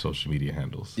by their social media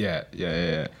handles.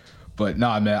 Yeah. But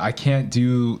nah, man, I can't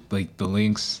do like the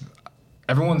links.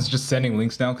 Everyone's just sending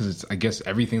links now because I guess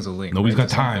everything's a link. Nobody's got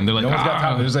time. They're like, no one's got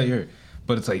time. They're just like, here.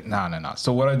 But it's like, nah.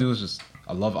 So what I do is just,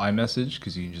 I love iMessage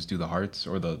because you can just do the hearts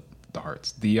or the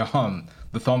hearts, the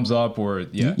thumbs up or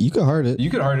You could heart it. You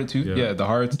could heart it too. Yeah, the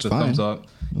hearts, it's the fine. thumbs up.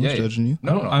 No one's judging you.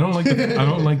 No. I don't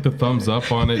like the thumbs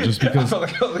up on it just because. No,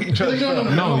 You thought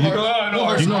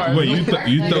we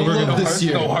were gonna this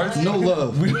year. No hearts. No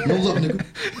love. No love, nigga.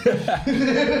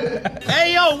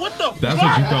 Hey, yo, what the That's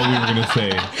what you thought we were gonna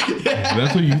say.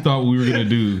 That's what you thought we were gonna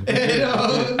do.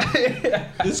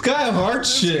 This guy heart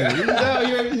shit.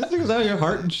 He's out here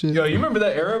hearting shit. Yo, you remember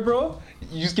that era, bro?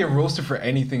 You just get roasted for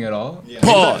anything at all. Yeah.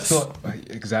 Pause.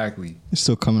 Exactly. You're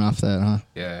still coming off that, huh?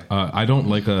 Yeah. I don't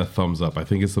like a thumbs up. I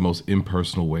think it's the most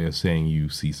impersonal way of saying you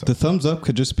see something. The thumbs up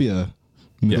could just be a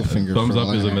middle finger. Thumbs for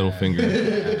up is a middle finger.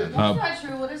 That's not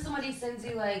true. What if somebody sends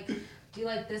you like, do you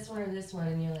like this one or this one?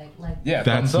 And you're like Yeah.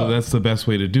 That's the best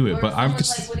way to do it. Or But I'm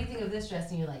just like, what do you think of this dress?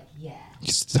 And you're like, yeah.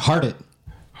 Just heart it.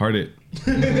 heart it.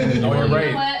 You're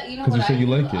right. You know 'Cause what? you said you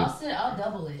like it. I'll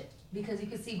double it. Because you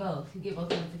can see both. You get both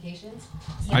notifications.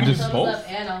 I just thumbs both? up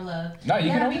and I'll love. No,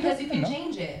 you can because you can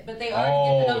change it. But they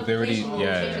already get the notification when you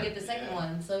change to get the second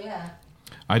one. So yeah.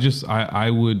 I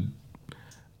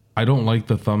don't like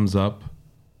the thumbs up.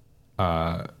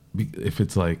 If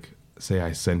it's like, say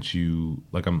I sent you,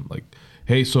 like I'm like,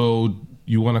 hey, so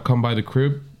you want to come by the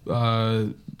crib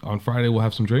on Friday? We'll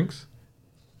have some drinks.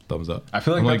 Thumbs up. I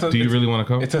feel like, do you really want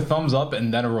to come? It's a thumbs up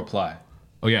and then a reply.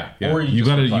 Oh yeah. Or You just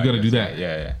gotta reply, do that.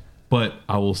 Yeah. But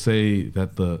I will say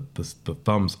that the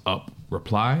thumbs up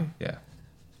reply, Yeah.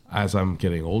 as I'm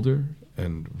getting older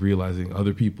and realizing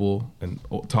other people and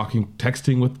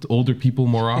texting with older people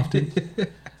more often,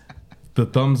 the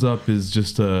thumbs up is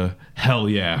just a hell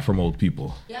yeah from old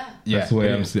people. Yeah. That's the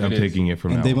way I'm taking it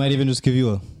from now. They might even just give you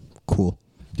a cool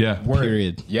Yeah.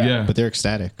 period. Yeah. But they're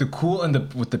ecstatic. The cool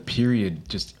and with the period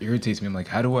just irritates me. I'm like,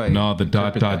 how do I? No, the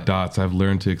dot interpret that? dots. I've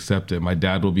learned to accept it. My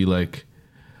dad will be like,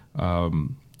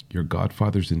 "Your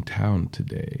godfather's in town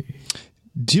today."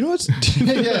 Do you know what's?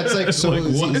 Yeah, it's like so Like,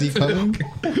 what? easy coming.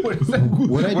 What is that?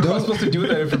 What I What am I don't. supposed to do with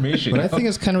that information? But I think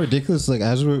it's kind of ridiculous. Like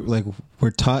as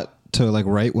we're taught to like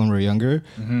write when we're younger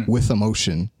with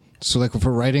emotion. So like if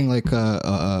we're writing like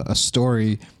a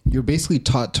story, you're basically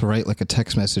taught to write like a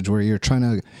text message where you're trying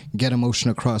to get emotion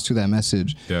across through that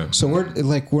message. Yeah. So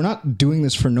we're not doing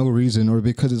this for no reason or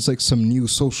because it's like some new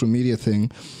social media thing.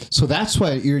 So that's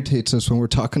why it irritates us when we're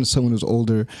talking to someone who's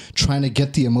older, trying to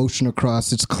get the emotion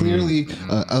across. It's clearly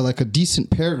like a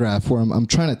decent paragraph where I'm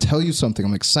trying to tell you something.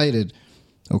 I'm excited.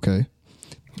 Okay.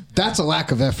 That's a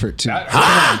lack of effort too. that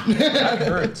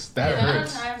hurts. That The amount of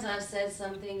hurts. times I've said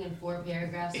something in 4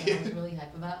 paragraphs that I was really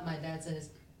hype about, my dad says,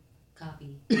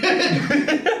 copy.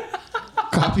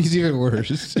 Copy's even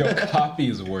worse. Yo, copy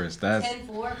is worse. That's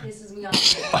 10-4 pisses me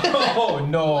off. oh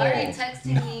no. Why are you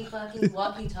texting me fucking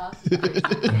walkie-talkie?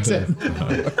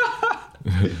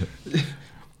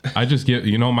 I just get,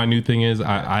 my new thing is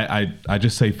I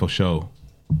just say for show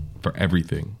for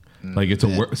everything. Like it's a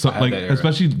work, so I had like that era.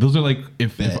 especially those are like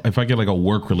if I get like a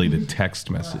work related text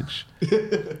message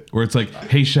where it's like,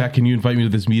 hey Shaq, can you invite me to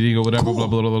this meeting or whatever, blah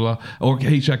blah blah blah, or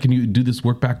hey Shaq, can you do this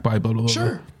work back by blah blah blah.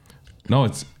 Sure. No,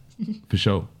 it's for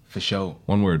show. For sure.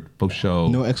 One word, for show.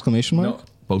 No exclamation mark?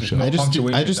 No. For show. I just do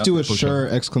a nothing. sure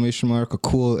exclamation mark, a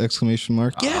cool exclamation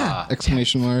mark. Yeah,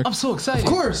 exclamation mark. I'm so excited. Of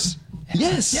course.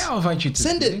 Yes. Yeah, I'll invite you to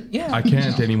Send this it. meeting. Yeah. I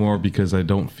can't anymore because I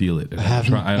don't feel it. I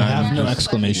have no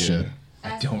exclamation.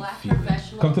 As don't black feel it.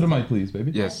 professionals, Come to the mic, please, baby.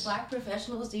 as Yes. black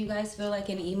professionals, do you guys feel like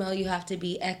in email you have to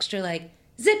be extra like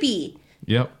zippy?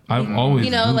 Yep. I've always. You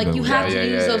know, moved like that you way. have to Yeah,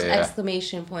 use yeah, those yeah.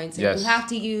 exclamation points, and Yes. you have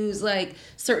to use like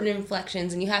certain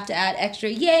inflections, and you have to add extra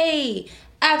 "yay,"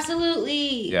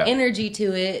 absolutely Yeah. energy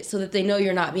to it, so that they know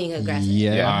you're not being aggressive.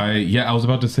 Yeah. I was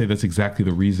about to say that's exactly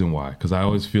the reason why, because I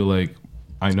always feel like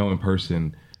I know in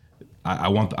person.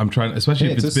 I'm trying, especially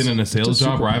Hey, if it's been in a sales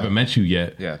job where I haven't met you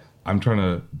yet. Yeah. I'm trying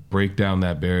to break down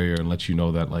that barrier and let you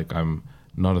know that like I'm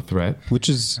not a threat. Which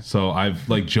is So I've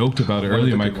like joked about it One of early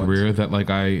the in my good ones. career that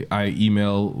like I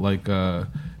email like a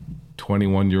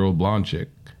 21-year-old blonde chick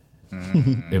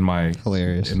in my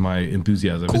hilarious. in my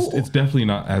enthusiasm. It's definitely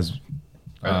not as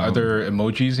Are there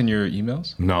emojis in your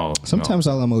emails? no. Sometimes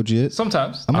I'll emoji it.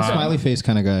 Sometimes. I'm a smiley face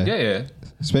kind of guy. Yeah, yeah.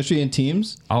 Especially in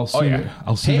teams. I'll sooner yeah.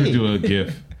 I'll sooner Hey. do a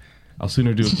GIF. I'll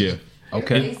sooner do a GIF.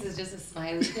 Okay. Face is just a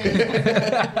smiley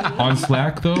face. On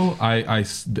Slack though, I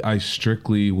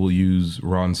strictly will use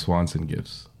Ron Swanson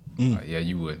GIFs Yeah,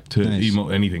 you would. to Nice.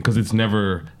 emote anything because it's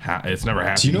never happy.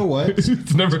 Do you know what?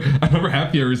 I'm never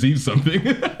happy I received something.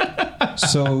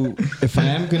 So if I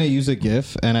am going to use a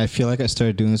GIF, and I feel like I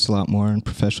started doing this a lot more in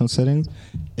professional settings,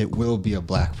 it will be a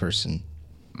black person.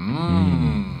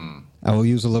 I will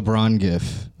use a LeBron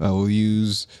GIF. I will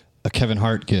use a Kevin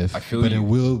Hart GIF. I feel but you. it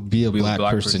will be a Will be a black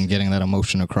black person person. getting that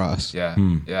emotion across. Yeah,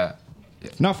 yeah.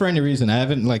 Not for any reason. I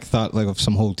haven't like thought like of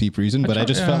some whole deep reason, but I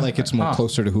just felt like it's more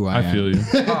closer to who I am. I feel you.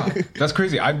 Ah, that's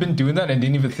crazy. I've been doing that and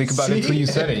didn't even think about it until you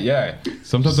said it. Yeah.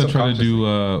 Sometimes I try to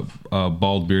do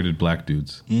bald bearded black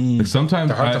dudes. Like sometimes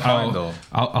They're hard to find, I'll, though.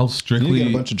 I'll strictly You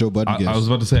get a bunch of Joe Budden I gifs. was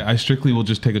about to say I strictly will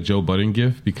just take a Joe Budden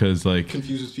gif because like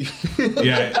Confuses people.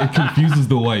 yeah, it confuses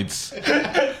the whites.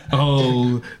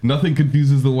 Oh, nothing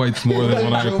confuses the whites more than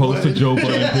when I post a Joe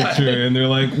Budden picture and they're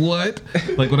like, what?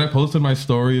 Like when I posted my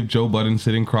story of Joe Budden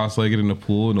sitting cross-legged in a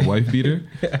pool in a wife beater,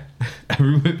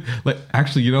 everyone, like,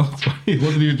 actually, you know, it's funny, it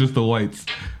wasn't even just the whites.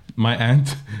 My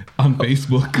aunt on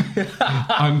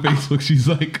Facebook, she's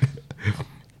like,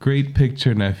 great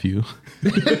picture, nephew.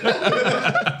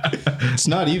 It's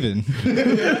not even.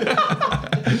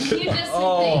 You just say thanks.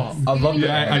 I love You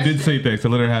that. didn't I did say thanks. I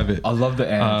let her have it. I love the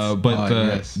ants. But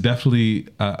yes. definitely,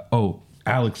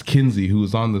 Alex Kinsey, who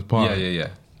was on the pod. Yeah.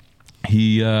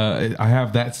 He, I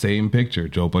have that same picture,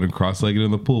 Joe Budden cross-legged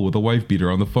in the pool with a wife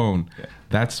beater on the phone. Yeah.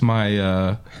 That's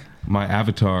my my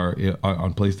avatar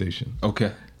on PlayStation.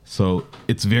 Okay. So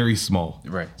it's very small.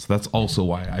 Right. So that's also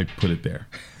why I put it there.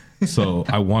 So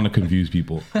I want to confuse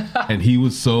people. And he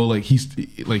was so like he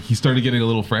started getting a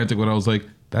little frantic when I was like,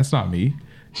 that's not me.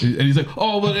 And he's like,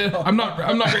 oh, but I'm not.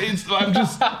 I'm like,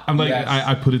 Yes.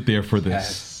 I put it there for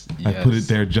this. I put it Yes.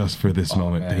 there just for this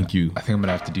moment. Man, Thank you. I think I'm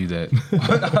gonna have to do that.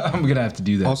 I'm gonna have to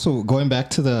do that. Also, going back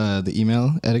to the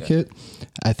email etiquette,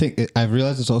 I think I've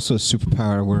realized it's also a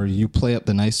superpower where you play up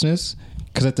the niceness.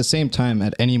 Because at the same time,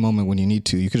 at any moment when you need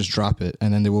to, you could just drop it,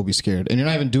 and then they will be scared, and you're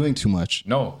not even doing too much.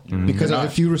 No, Because you're not.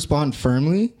 if you respond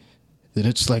firmly, then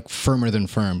it's like firmer than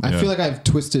firm. I feel like I've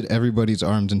twisted everybody's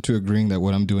arms into agreeing that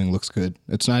what I'm doing looks good.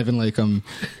 It's not even like doesn't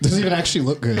even actually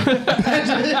look good.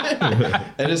 I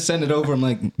just send it over. I'm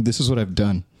like, this is what I've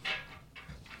done.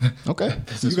 Okay,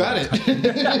 you got it.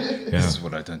 This is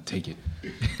what I done. Take it.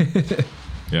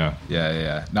 Yeah.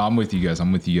 Yeah. No, I'm with you guys.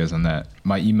 I'm with you guys on that.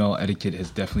 My email etiquette has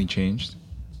definitely changed.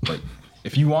 Like,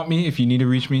 if you want me, if you need to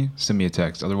reach me, send me a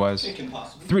text. Otherwise,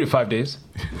 3 to 5 days.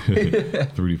 3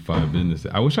 to 5 business.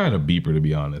 I wish I had a beeper, to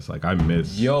be honest. Like, I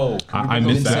miss. Yo, I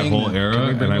missed that whole era, Can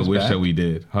we bring and I those wish back? that we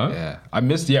did. Huh? Yeah, I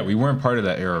missed. Yeah, we weren't part of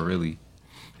that era, really.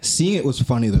 Seeing it was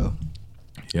funny though.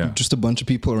 Yeah. Just a bunch of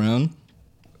people around.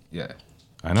 Yeah.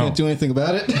 I know. Can't do anything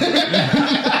about it.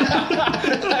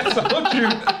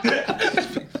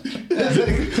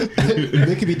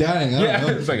 They could be dying. I don't know.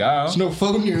 It's like, I There's don't know. no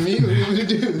phone near me. What are you going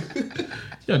to do?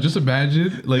 Yeah, just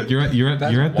imagine like you're at the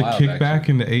wild, kickback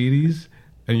actually. in the 80s,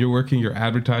 and you're working your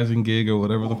advertising gig or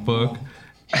whatever the fuck,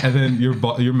 and then your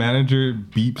manager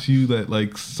beeps you that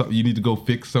like you need to go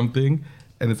fix something,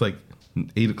 and it's like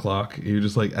 8 o'clock. And you're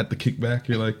just like at the kickback.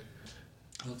 You're like,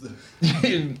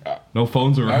 no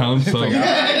phones around, so what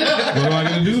am I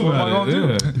gonna do about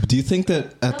it? Yeah. Do you think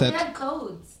that at They that... had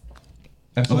codes.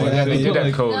 That's Oh, like, yeah, They did like,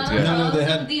 have codes. No, Yeah. No, no, they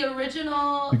so had- the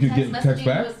original You could text get text messaging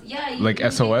back? was, yeah, Like you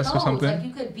could SOS or get codes. something? Like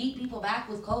you could beat people back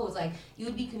with codes. Like you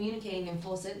would be communicating in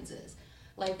full sentences.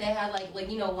 Like they had like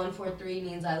 143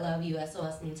 means I love you,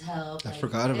 SOS means help. I Like,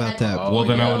 forgot they about had that. codes Well,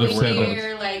 then for I would have said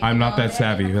year, that I'm not that they had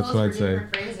savvy. different That's what codes I'd for say.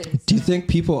 different phrases. Do you think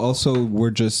people also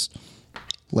were just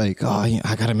like, oh, yeah,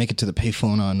 I got to make it to the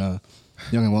payphone on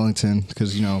Young and Wellington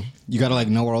because, you got to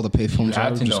know where all the payphones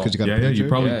had are to just know. because you got Yeah, a yeah. picture? You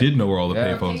probably Yeah. did know where all the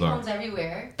Yeah. payphones are. Payphones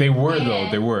everywhere. They were, And- though.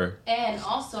 They were. And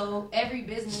also, every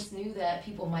business knew that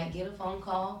people might get a phone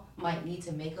call, might need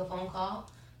to make a phone call.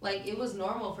 Like, it was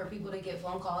normal for people to get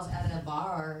phone calls at a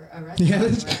bar or a restaurant. Yeah,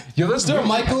 right? Yo, let's Is there a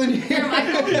Michael in here? Here,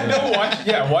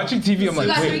 Michael. watching TV. I'm You got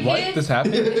like, 3 wait, what? kids? This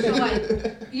happened? So,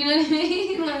 like, you know what I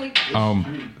mean?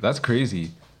 Like, That's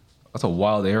crazy. That's a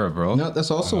wild era, bro. No,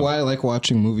 that's also why I like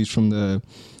watching movies from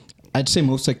I'd say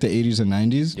most like the 80s and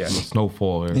 90s. Yeah.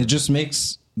 Snowfall. It just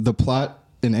makes the plot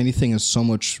in anything is so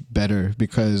much better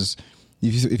because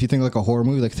if you think like a horror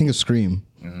movie, like think of Scream.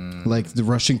 Like the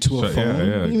rushing to a So- phone.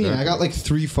 yeah, What do you mean? exactly. I got like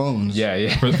 3 phones.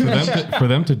 Yeah. For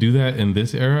them to do that in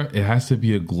this era, it has to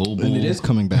be a global. And it is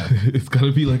coming back. It's got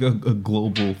to be like a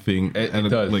global thing, It and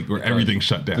does. like where It does. everything's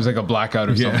shut down. There's like a blackout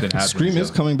or Yeah. something happening. Scream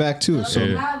is coming back too, so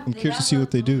they I'm they curious to have see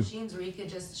what they those do. Machines where you could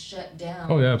just shut down.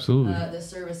 Oh, yeah, absolutely. The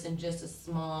service in just a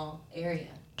small area.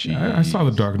 I saw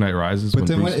The Dark Knight Rises when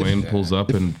then Bruce what if- Wayne pulls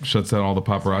up and shuts down all the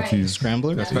paparazzi.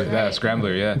 Scrambler? That's Yeah, right.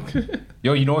 Scrambler, yeah.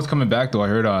 Yo, you know what's coming back though? I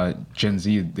heard Gen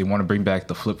Z, they want to bring back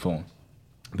the flip phone.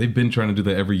 They've been trying to do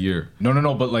that every year.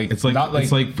 No, but like It's like not like,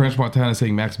 it's like French Montana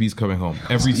saying Max B's coming home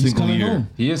every He's single coming year. home.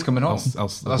 he is coming home. I'll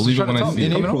That's what believe he's it when trying to I tell see me. it.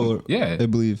 He's In coming April, home. Yeah, I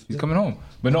believe. he's coming home.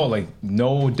 But no, like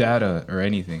no data or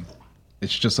anything.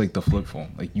 It's just like the flip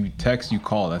phone. Like you text, you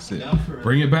call. That's it.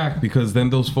 Bring it back because then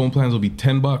those phone plans will be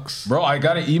 $10. Bro, I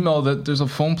got an email that there's a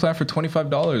phone plan for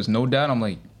 $25. No data. I'm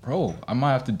like, bro, I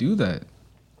might have to do that.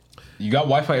 You got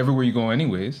Wi-Fi everywhere you go,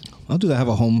 anyways. I'll do that. Have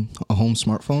a home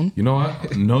smartphone. You know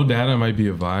what? No data might be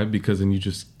a vibe because then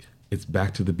it's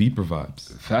back to the beeper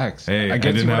vibes. Facts. Hey, I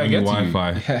get didn't you when have any get to you.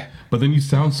 Wi-Fi. Yeah. But then you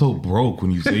sound so broke when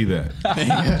you say that.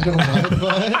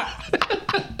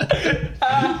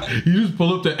 You just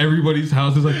pull up to everybody's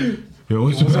house. It's like, yo,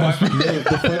 what's your password?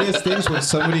 The funniest thing is when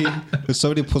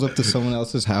somebody pulls up to someone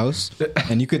else's house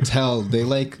and you could tell they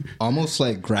like almost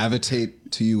like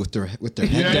gravitate to you with their head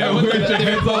Yeah, down. with their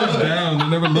heads always down. They're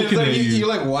never It's looking like, at you. you're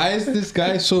like, why is this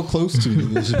guy so close to me?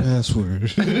 There's a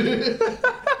password.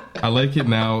 I like it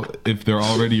now. If they're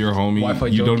already your homie, Wi-Fi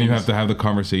you don't even junkies. have to have the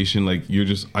conversation. Like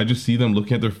I just see them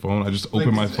looking at their phone. I just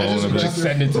open my phone and I'm Just like,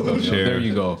 send it to them. yo. Share. There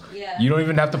you go. Yeah. You don't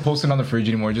even have to post it on the fridge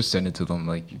anymore. Just send it to them.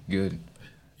 Like, you're good.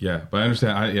 yeah. But I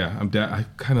understand. I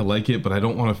kind of like it, but I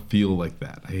don't want to feel like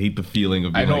that. I hate the feeling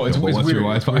of I being know like, it's, "Yo, it's what's weird.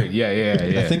 your It's Wi-Fi?" weird.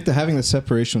 Yeah. I think having the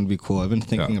separation would be cool. I've been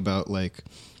thinking Yeah. about like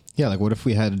what if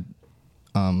we had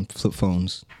flip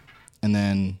phones and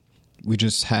then we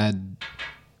just had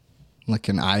like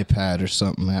an iPad or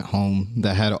something at home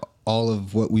that had all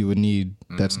of what we would need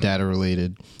that's data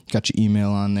related. Got your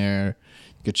email on there,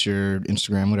 get your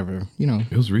Instagram, whatever,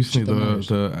 It was recently Shit that matters.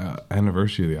 the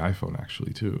anniversary of the iPhone,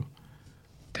 actually, too.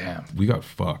 Damn. We got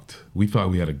fucked. We thought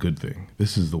we had a good thing.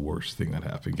 This is the worst thing that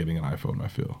happened, getting an iPhone, I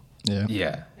feel.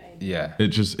 Yeah. It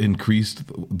just increased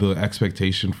the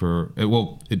expectation for it.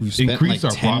 Well, it We've spent increased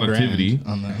like our 10 productivity. grand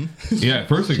on them. Yeah, at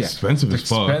first expensive as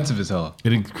fuck. Expensive as hell.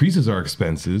 It increases our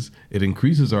expenses. It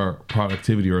increases our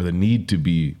productivity or the need to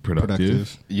be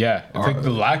productive. Yeah. It's like the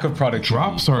lack of productivity.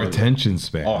 Drops our attention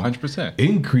span. Oh, 100%.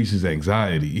 Increases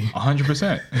anxiety.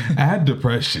 100%. Add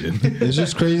depression. It's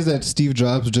just crazy that Steve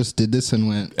Jobs just did this and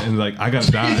went. And like, I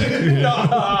gotta die.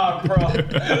 Nah, bro.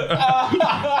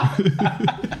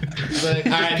 He's like,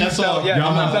 all right, that's all. Yeah,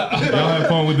 Y'all have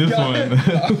fun with this one.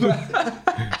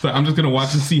 So I'm just gonna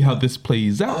watch and see how this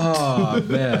plays out. Oh,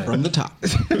 man. From the top.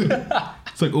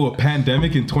 It's like, a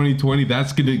pandemic in 2020.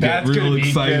 That's gonna get real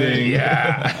exciting.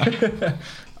 Yeah.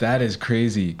 That is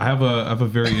crazy. I have a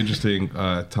very interesting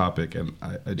topic, and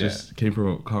I just came from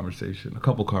a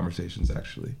couple conversations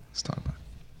actually. Let's talk about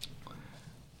it.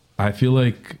 I feel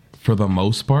like for the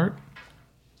most part,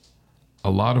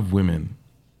 a lot of women.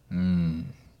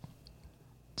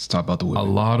 Let's talk about the women. A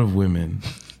lot of women.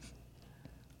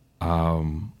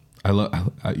 I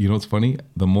love. You know what's funny?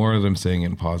 The more that I'm saying it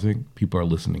and pausing, people are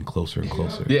listening closer and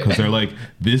closer because they're like,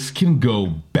 "This can go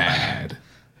bad."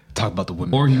 Talk about the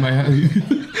women. Or you might have.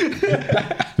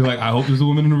 They're like, "I hope there's a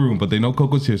woman in the room," but they know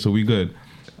Coco's here, so we good.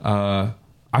 I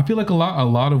feel like a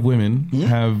lot of women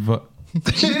have.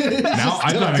 Now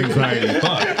I got anxiety.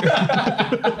 Fuck.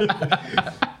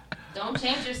 Don't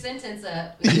change your sentence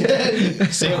up.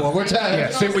 Say it one more time. Yeah,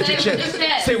 say it with your chest.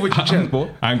 Say it with your chest, boy.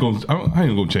 I ain't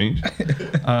gonna change.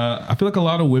 I feel like a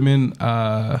lot of women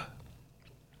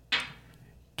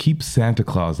keep Santa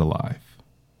Claus alive.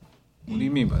 What do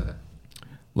you mean by that?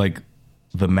 Like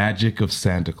the magic of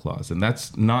Santa Claus, and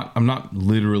that's not. I'm not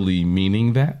literally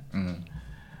meaning that,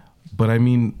 but I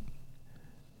mean,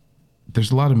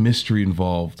 there's a lot of mystery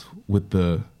involved with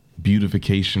the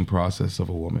beautification process of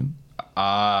a woman.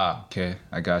 Ah, okay,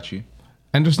 I got you.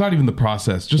 And just not even the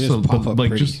process, just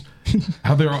just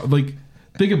how they're like.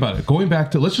 Think about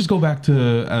it. Let's just go back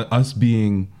to us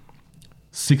being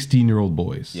 16-year-old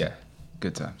boys. Yeah,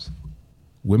 good times.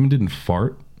 Women didn't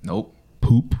fart, Nope.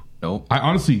 poop. Nope.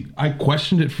 I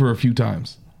questioned it for a few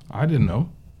times. I didn't know.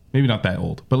 Maybe not that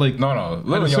old, but like No, a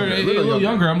little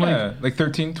younger. I'm like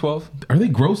 13, 12. are they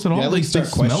gross at all? Yeah, Like, start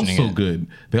they smell questioning so it. good.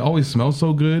 They always smell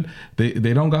so good. They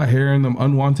don't got hair in them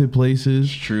unwanted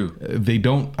places. True. I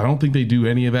don't think they do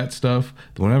any of that stuff.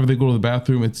 Whenever they go to the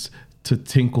bathroom, it's to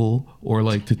tinkle or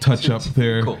like to touch up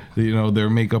their their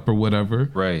makeup or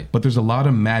whatever. Right. But there's a lot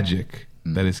of magic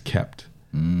that is kept.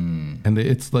 And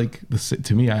it's like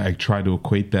to me, I try to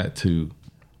equate that to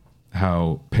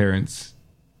how parents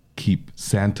keep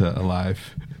Santa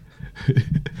alive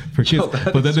for kids.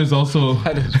 But then there's also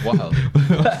That is wild.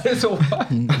 That is a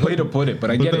wild way to put it,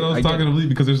 but I but get then it. I was I get talking it. to Lee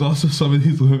because there's also some of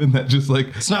these women that just like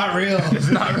It's not real. It's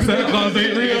Santa Claus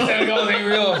ain't real. Santa Claus ain't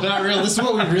real. not real. This is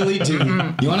what we really do.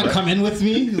 You want to come in with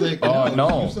me? Like, Oh,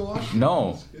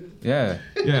 no. Yeah.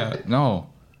 Yeah. No.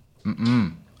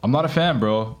 I'm not a fan,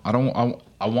 bro.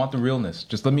 I want the realness.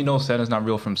 Just let me know Santa's not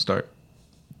real from start.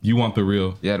 You want the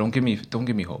real. Yeah, don't give me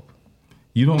hope.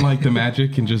 You don't like the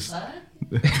magic and just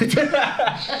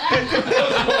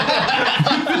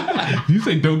you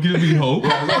say don't give me hope.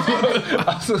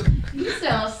 You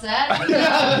sound sad.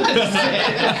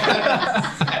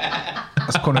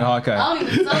 That's Kone Hawkeye. I don't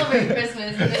even celebrate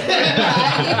Christmas.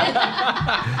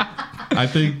 I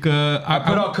think I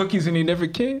put out cookies and he never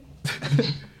came.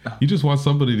 you just want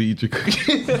somebody to eat your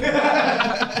cookies.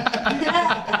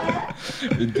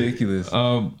 Ridiculous.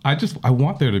 I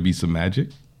want there to be some magic.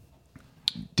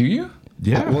 Do you?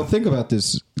 Yeah. Well, think about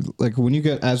this. Like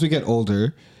as we get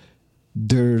older,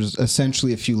 there's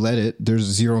essentially, if you let it, there's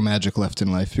zero magic left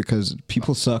in life because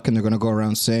people suck and they're going to go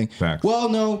around saying, Facts. well,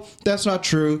 no, that's not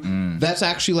true. That's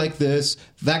actually like this.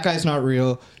 That guy's not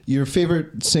real. Your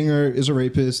favorite singer is a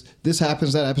rapist. This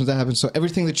happens, that happens, that happens. So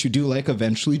everything that you do like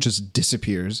eventually just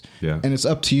disappears. Yeah. And it's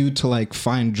up to you to like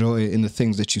find joy in the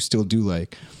things that you still do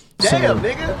like. Damn,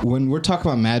 nigga. When we're talking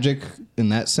about magic in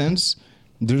that sense,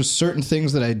 there's certain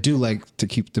things that I do like to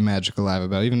keep the magic alive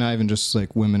about, not even just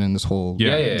like women in this whole this No,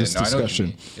 I know what you discussion.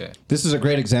 mean. Yeah. This is a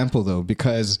great example though,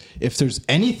 because if there's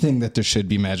anything that there should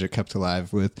be magic kept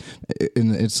alive with,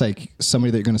 it's like somebody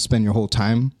that you're going to spend your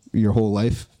whole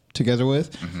life together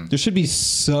with. There should be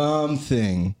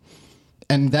something,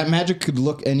 and that magic could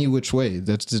look any which way.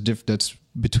 That's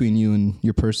between you and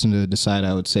your person to decide,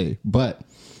 I would say, but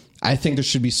I think there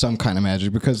should be some kind of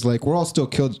magic because like we're all still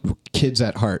kids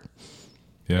at heart.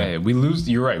 Yeah, we lose.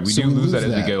 You're right. We So do we lose lose that as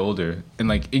we that. get older, and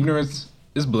like ignorance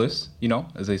is bliss,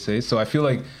 as they say. So I feel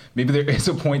like maybe there is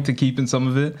a point to keeping some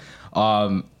of it.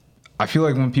 I feel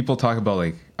like when people talk about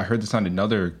like, I heard this on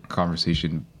another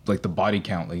conversation, like the body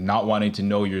count, like not wanting to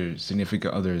know your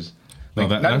significant others. Like,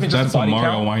 no, that's some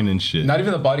Mario Winan shit. Not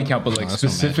even the body count, but like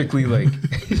specifically like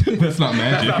that's not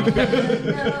magic.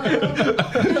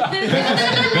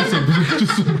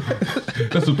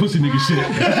 That's some pussy nigga shit.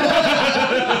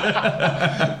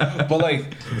 But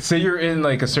like, say you're in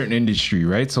like a certain industry,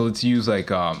 right? So let's use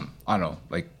like I don't know,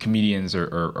 like comedians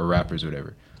or rappers or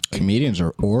whatever. Like, comedians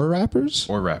or rappers?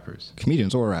 Or rappers.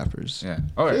 Comedians or rappers. Yeah.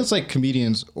 All right. It's like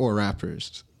comedians or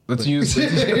rappers. Let's use.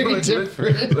 Let's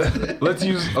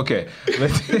use. Okay.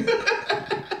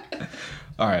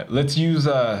 All right. Let's use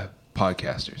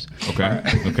podcasters. Okay.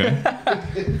 Right. Okay.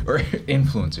 Or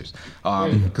influencers,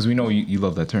 because we know you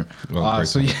love that term.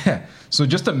 So yeah. So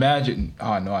just imagine.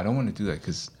 Oh no, I don't want to do that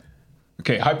because.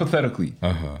 Okay, hypothetically,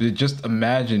 just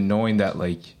imagine knowing that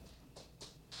like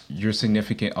your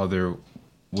significant other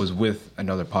was with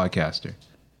another podcaster,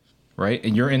 right?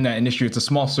 And you're in that industry. It's a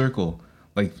small circle.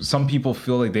 Like some people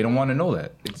feel like they don't want to know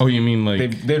that. You mean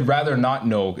like they'd rather not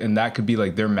know, and that could be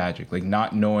like their magic, like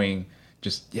not knowing,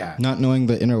 not knowing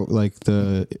the inner, like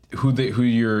the who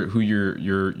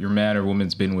your man or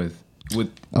woman's been with within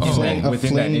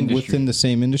that industry, within the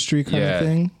same industry kind of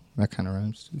thing. That kind of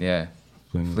rhymes. Yeah,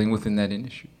 fling within that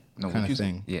industry. No, kind of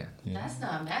thing. Yeah. That's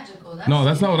not magical. That's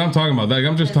not what I'm talking about. Like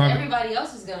I'm just talking. Everybody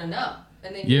else is gonna know.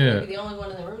 And then you're the only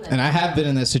one in the room. And I have been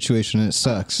in that situation, and it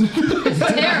sucks. It's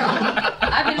terrible.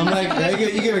 I'm like,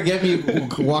 you gonna get me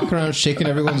walking around shaking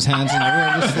everyone's hands and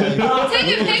everyone just like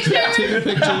taking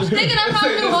pictures, thinking I'm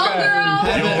talking to homegirl,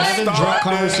 having drunk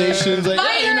conversations, like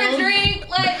buying her a drink,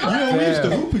 like we used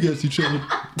to hoop against each other.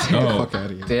 Fuck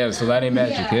out of here. Damn, so that ain't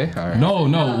magic, eh? All right. No.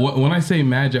 When I say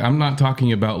magic, I'm not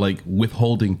talking about like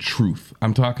withholding truth.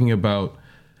 I'm talking about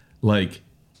like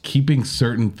keeping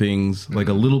certain things, like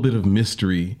a little bit of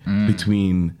mystery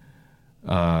between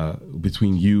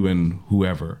you and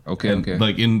whoever. Okay.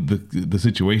 Like in the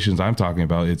situations I'm talking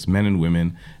about, it's men and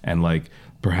women, and like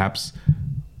perhaps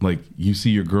like you see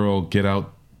your girl get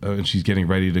out and she's getting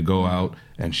ready to go out,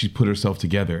 and she put herself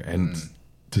together, and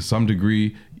to some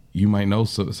degree you might know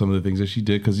some of the things that she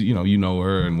did because you know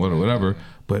her and whatever.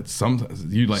 But sometimes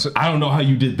you're like, I don't know how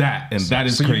you did that, and that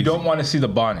is crazy. You don't want to see the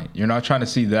bonnet. You're not trying to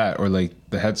see that, or like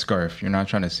the headscarf. You're not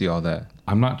trying to see all that.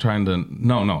 I'm not trying to.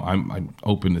 No. I'm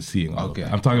open to seeing all of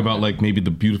that. I'm talking about like maybe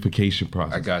the beautification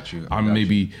process. I got you. I'm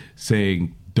maybe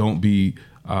saying don't be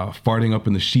farting up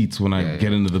in the sheets when I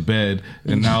get into the bed,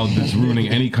 and now it's ruining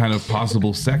any kind of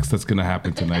possible sex that's going to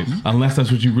happen tonight, unless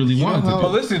that's what you really want to do.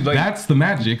 But listen, like, that's the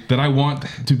magic that I want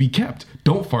to be kept.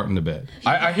 Don't fart in the bed.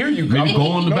 I hear you. Maybe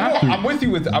go in the bathroom. I'm with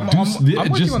you with. I'm with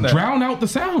just you on that. drown out the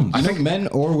sounds. I think men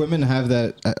or women have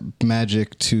that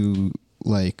magic to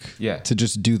to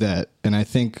just do that, and I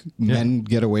think men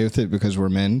get away with it because we're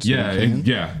men. So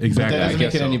exactly. But that doesn't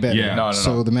make it any better. Yeah. No.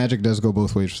 So the magic does go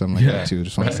both ways for something like that too.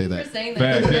 Just want to say that.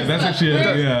 That's actually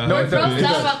we're both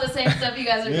not about the same stuff you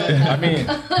guys are talking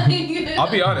about. I mean,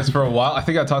 I'll be honest. For a while, I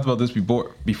think I talked about this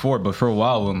before, but for a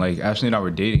while when like Ashley and I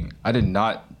were dating, I did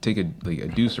not take a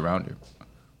deuce around her.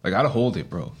 Like, I'd hold it,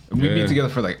 bro. We'd be together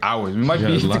for like hours. We might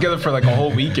be together for like a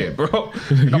whole weekend, bro.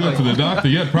 You went to the doctor.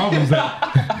 You had problems. You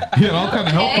had all kinds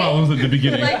of health problems at the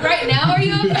beginning. Like, right now, are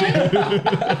you okay?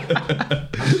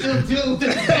 Still dealing with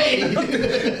the pain.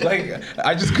 Like,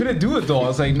 I just couldn't do it, though. I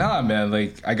was like, nah, man.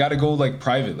 Like, I got to go like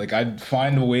private. Like, I'd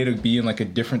find a way to be in like a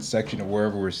different section of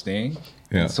wherever we're staying.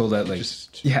 Yeah. So that like, it's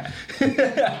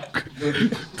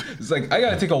like I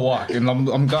gotta take a walk and I'm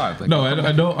gone. Like, no,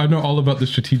 I know all about the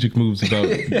strategic moves. About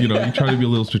you try to be a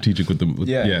little strategic with them.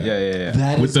 Yeah.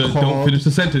 That don't finish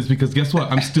the sentence because guess what?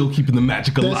 I'm still keeping the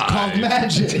magic alive. That's called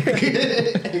magic.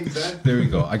 Exactly. There we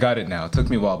go. I got it now. It took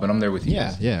me a while, but I'm there with you.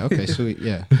 Yeah. Okay. Sweet.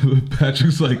 Yeah.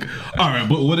 Patrick's like, all right,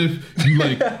 but what if you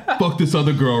like fuck this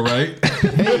other girl, right?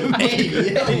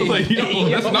 Hey. Like,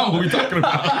 that's not what we're talking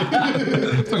about.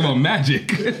 We're talking about magic.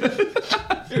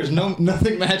 There's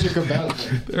nothing magic about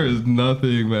it. There is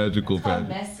nothing magical about it.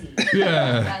 Messy.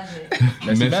 Yeah.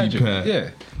 Messy Pat. Yeah.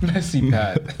 Messy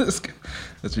Pat. That's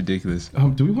ridiculous.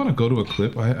 Do we want to go to a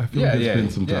clip? I feel like it's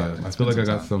been some time. Yeah, I feel like I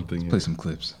got something. Play some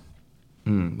clips.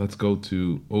 Let's go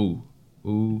to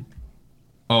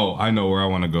I know where I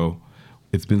want to go.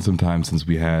 It's been some time since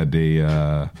we had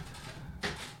a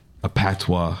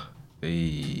patois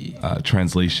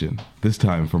translation. This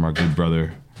time from our good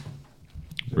brother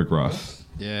Rick Ross.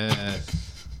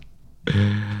 Yes.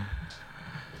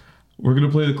 We're gonna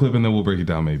play the clip and then we'll break it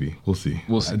down. Maybe we'll see.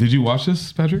 Did you watch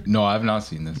this, Patrick? No, I have not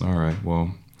seen this. All right.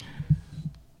 Well,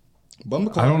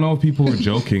 I don't know if people were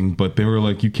joking, but they were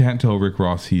like, "You can't tell Rick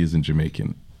Ross he isn't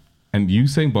Jamaican." And you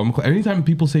saying Bumbleclot, anytime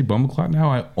people say Bumbleclot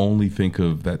now, I only think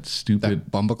of that stupid,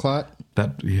 That Bumbleclot?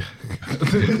 that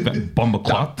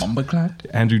Bumbleclot. Bumbleclot?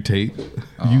 Andrew Tate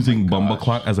using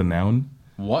Bumbleclot as a noun.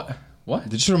 What? What?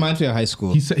 It just reminds me of high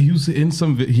school. He said he was in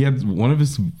some, he had one of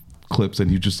his clips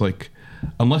and he just like,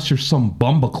 unless you're some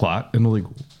Bumbleclot. And I'm like,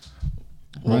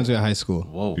 Reminds me of high school.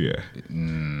 Whoa. yeah.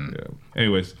 Yeah.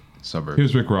 Anyways, Suburb.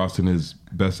 here's Rick Ross in his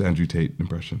best Andrew Tate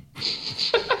impression.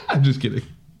 I'm just kidding.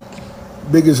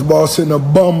 Biggest boss in the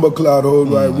Bumbleclot whole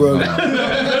wide world.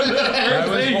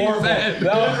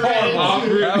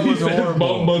 That was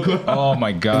horrible. Oh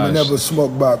my We gosh. never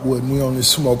smoke backward. We only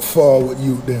smoke forward.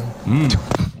 You them.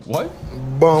 What?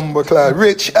 Bumbleclot.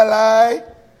 Rich ally.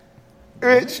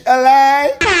 Rich ally.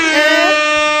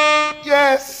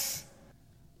 Yes.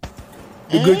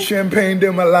 The good champagne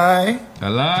them ally.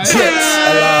 Alive. Jets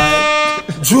ally.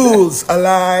 Jules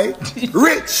ally.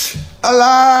 Rich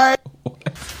ally.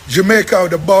 Jamaica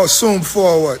the ball soon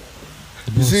forward.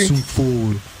 You see? Soon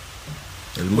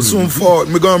forward.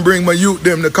 Me gonna bring my youth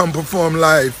them to come perform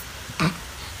live.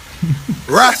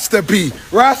 Rasta P.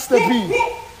 Rasta P.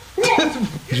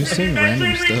 Just saying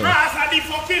random stuff. Spending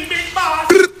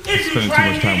too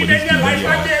much time with these people.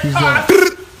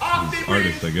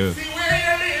 Artist, I guess.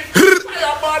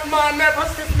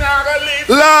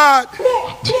 Lord.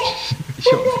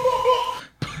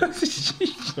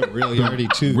 Really already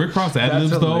too. Rick Ross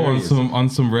ad-libs though hilarious. on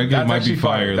some reggae That's might be actually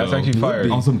fire. fire. That's though. actually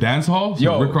fire. On some dance hall.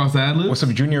 Yo, Rick Ross ad-libs. What's up,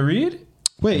 Junior Reed?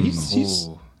 Wait, he's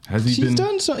Has he been?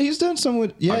 done some. He's done some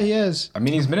with. Yeah, he has. I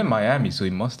mean, he's been in Miami, so he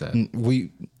must have.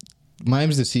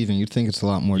 Miami's deceiving. You'd think it's a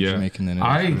lot more Yeah. Jamaican than it is.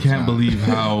 I can't believe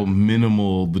how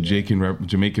minimal the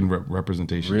Jamaican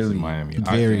representation is Really? in Miami.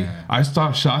 Very. I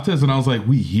saw Shatas and I was like,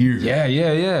 we here.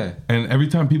 Yeah. And every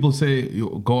time people say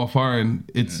go far and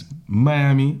it's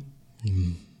Miami.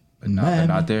 But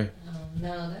not there.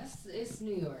 No, it's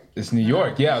New York. It's New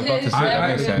York. Yeah, I was about to say that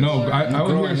makes sense. I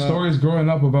would hear stories growing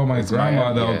up about my grandma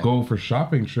Miami, that'll yeah. go for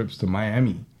shopping trips to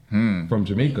Miami from I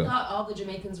Jamaica. thought all the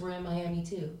Jamaicans were in Miami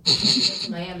too. They went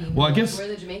to Miami. Well, I guess Where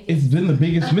are the Jamaicans? it's been the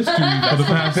biggest mystery for the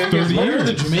past 30 years.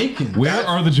 the Jamaicans? Where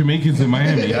are the Jamaicans in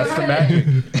Miami? That's the magic.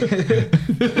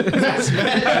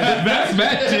 That's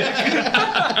magic.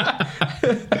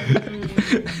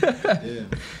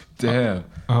 Damn.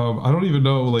 I don't even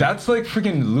know. Like, That's like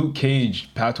freaking Luke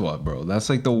Cage patois, bro. That's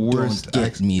like the worst. Don't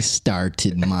get me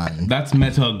started, man. that's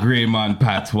Metal Grey Man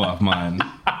Patois, man.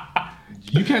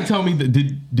 You can't tell me that.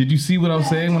 Did you see what I was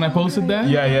saying when I posted that?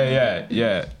 Yeah.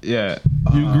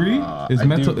 You agree? Is I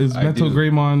Metal do, is I Metal do. Grey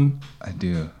Man? I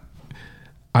do.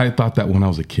 I thought that when I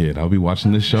was a kid. I would be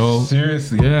watching this show.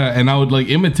 Seriously. Yeah, and I would like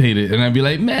imitate it, and I'd be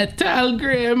like Metal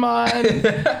Grey Man,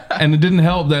 and it didn't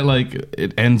help that like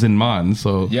it ends in man.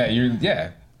 So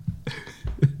Yeah,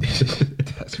 That's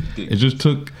it ridiculous. just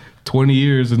took 20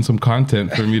 years and some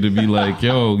content for me to be like,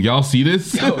 yo, y'all see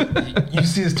this? Yo, you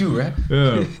see this too, right?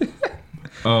 Yeah.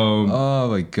 Oh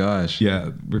my gosh. Yeah,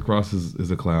 Rick Ross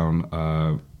is a clown.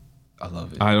 I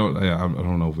love it. I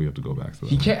don't know if we have to go back to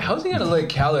He that. can't. How's he gonna let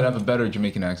Khaled have a better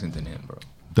Jamaican accent than him, bro?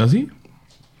 Does he?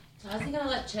 How's he gonna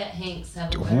let Chet Hanks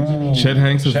have a better Jamaican? Chet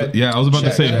Hanks is. Chet- Yeah, I was about to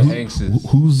Chet say Hanks is-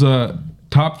 who's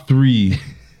top 3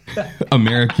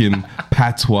 American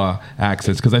patois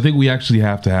accents, because I think we actually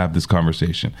have to have this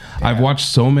conversation. I've watched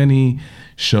so many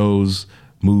shows,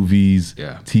 movies,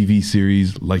 Yeah. TV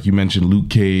series, like you mentioned, Luke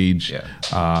Cage,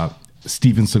 Yeah.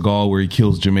 Steven Seagal, where he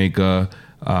kills Jamaica.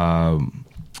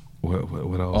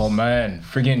 What else? Oh man,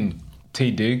 friggin'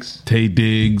 Tay Diggs. Tay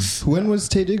Diggs. When was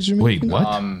Tay Diggs Jamaican? Wait,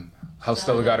 what? How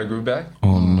Stella got her groove back.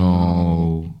 Oh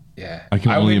no. Yeah, I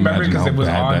can only remember imagine because how it was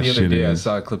bad on that the other shit day. I is.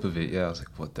 saw a clip of it. Yeah, I was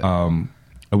like, what the?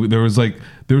 There was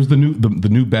the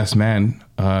new Best Man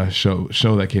show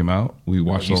that came out. We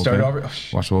watched the you whole started thing. already? Oh,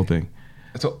 shit. Watched the whole thing.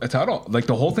 It's out. Like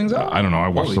the whole thing's out. I don't know. I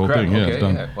watched Holy the whole crap, thing. Yeah, okay, it's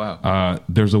done. yeah, wow.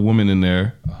 There's a woman in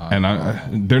there,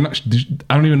 and they're not.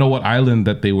 I don't even know what island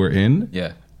that they were in.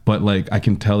 Yeah. But like, I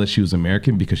can tell that she was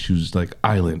American because she was like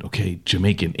island, okay,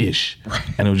 Jamaican-ish,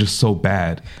 and it was just so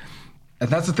bad. And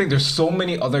that's the thing. There's so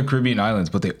many other Caribbean islands,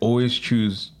 but they always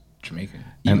choose Jamaican,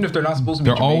 even And if they're not supposed to be.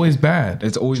 They're Jamaican. always bad.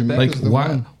 It's always bad. Like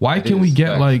why It can we is, get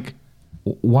facts. like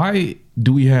why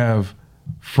do we have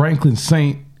Franklin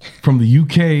Saint from the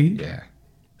UK Yeah.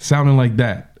 sounding like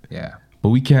that? Yeah. But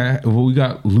we can't. Well, we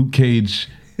got Luke Cage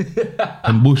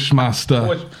and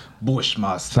Bushmaster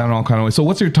Bushmaster. sounding all kind of ways. So,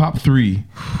 what's your top 3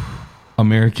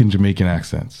 American Jamaican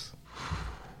accents?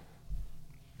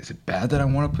 Is it bad that I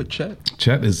want to put Chet?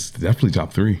 Chet is definitely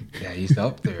top 3. Yeah, he's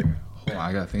up there. Hold on,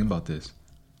 I gotta think about this.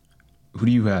 Who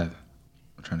do you have?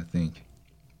 I'm trying to think.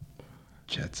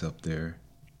 Chet's up there.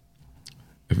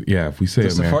 If we say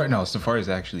Safari, American, no, Safari's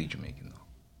actually Jamaican though.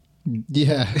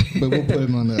 Yeah, but we'll put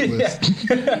him on that list.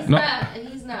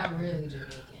 He's not really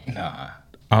Jamaican. Nah.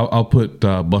 I'll put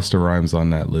Busta Rhymes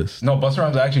on that list. No, Busta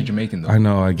Rhymes is actually Jamaican though. I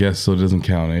know, I guess, so it doesn't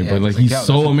count, eh? Yeah, But like, doesn't he's count.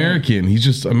 so That's the American. He's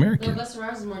just American. No, Busta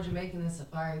Rhymes is more Jamaican than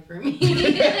Safari for me.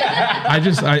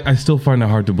 I still find it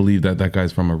hard to believe that that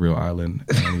guy's from a real island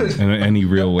in any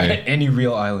real way. Any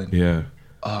real island. Yeah.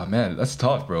 Oh man, that's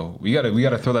tough, bro. We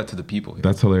gotta throw that to the people.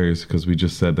 That's hilarious because we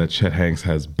just said that Chet Hanks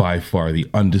has by far the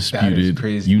undisputed,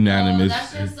 crazy. unanimous. Oh,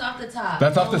 that's just off the top.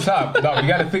 That's off the top. No, we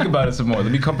gotta think about it some more.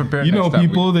 Let me come prepared. You know, next time.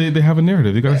 people, they have a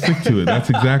narrative. They got to stick to it.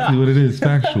 That's exactly what it is.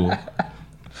 Factual.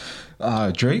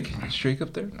 Drake? Is Drake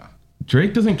up there? No.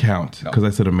 Drake doesn't count because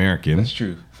I said American. That's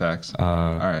true. Facts.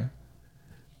 All right.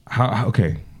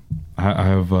 Okay. I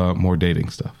have more dating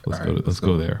stuff. Let's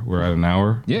go there. We're at an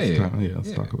hour. Yeah.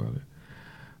 Let's talk about it.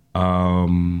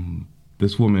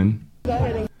 This woman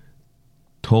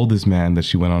told this man that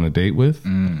she went on a date with,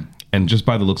 and just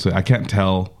by the looks of it, I can't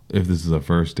tell if this is a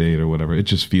first date or whatever. It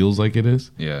just feels like it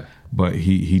is. Yeah. But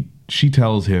she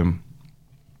tells him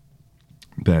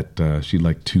that she'd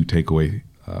like 2 takeaway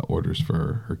orders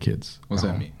for her kids. What's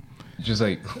that mean? Just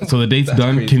like so the date's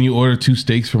done. Crazy. Can you order 2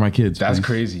 steaks for my kids? That's please?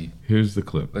 crazy. Here's the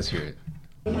clip. Let's hear it.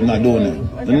 I'm not doing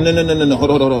that. No.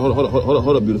 Hold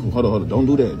up, beautiful. Hold up. Don't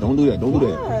do that.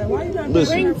 Why you not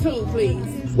Listen. bring 2,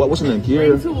 please? What's her name, Bring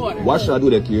Kiera? 2 orders. Why should I do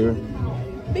that, Kiera?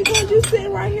 Because you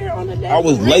sitting right here on the date. I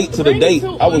was late to the date.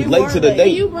 I was late to the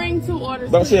date. You bring 2 orders.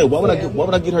 But I'm saying, why would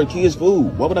I get her kids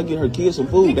food? Why would I get her kids some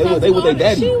food? Because They with their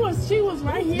daddy. She was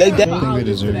right here. They I think they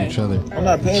deserve each other. I'm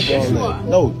not paying for all that.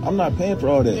 No, I'm not paying for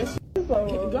all that.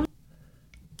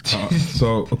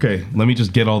 So, okay, let me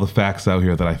just get all the facts out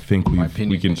here that I think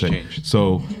we can say. changed.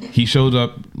 So, he showed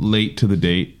up late to the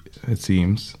date, it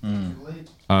seems.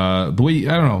 The way,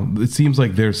 I don't know, it seems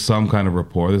like there's some kind of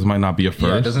rapport. This might not be a first.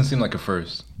 Yeah, it doesn't seem like a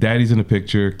first. Daddy's in the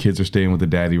picture, kids are staying with the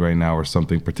daddy right now or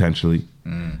something, potentially.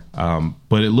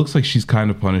 But it looks like she's kind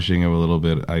of punishing him a little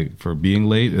bit for being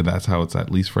late, and that's how it's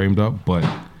at least framed up. But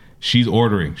she's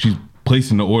ordering. She's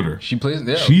placing the order. She's placing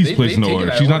the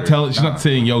order. She's not telling. She's not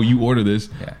saying, "Yo, you order this.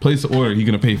 Yeah. Place the order. He's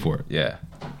gonna pay for it." Yeah.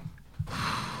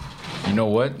 You know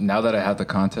what? Now that I have the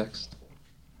context,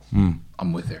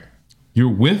 I'm with her. You're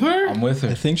with her? I'm with I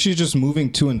her. think she's just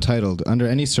moving too entitled. Under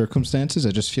any circumstances,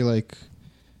 I just feel like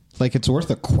it's worth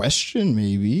a question,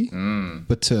 maybe.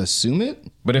 But to assume it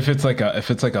But if it's like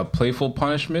a playful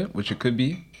punishment, which it could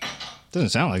be, doesn't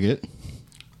sound like it.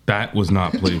 That was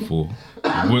not playful.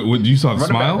 What you saw the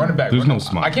smile? Run it back. There's no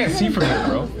smile. I can't see from here,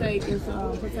 bro. Steak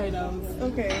and potatoes.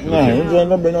 Okay. No,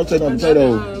 don't bring no potatoes.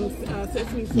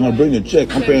 Sesame sauce. No, bring the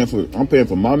check. I'm paying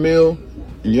for my meal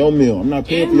and your meal. I'm not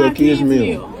paying And for your my kids' kids' meal.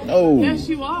 meal. No. Yes,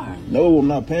 you are. No, I'm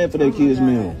not paying for their kids'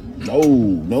 meal. No.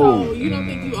 So you don't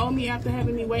think you owe me after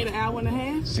having me wait an hour and a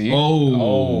half? See?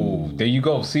 Oh. There you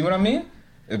go. See what I mean?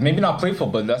 It's maybe not playful,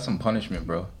 but that's some punishment,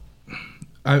 bro.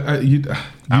 Hour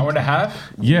and a half?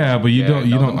 Yeah, but you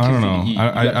don't. I don't know.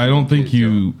 I don't think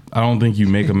you. Kids, I don't think you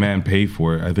make a man pay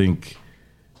for it. I think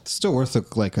It's still worth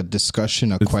a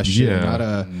discussion, a question, yeah. not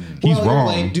a. He's well, wrong.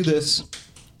 Late, do this.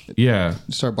 yeah.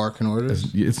 Start barking orders.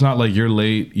 It's not like you're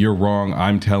late. You're wrong.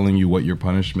 I'm telling you what your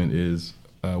punishment is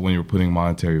when you're putting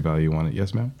monetary value on it.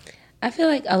 Yes, ma'am. I feel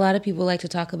like a lot of people like to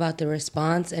talk about the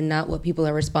response and not what people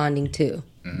are responding to.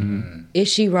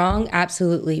 Is she wrong?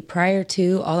 Absolutely. Prior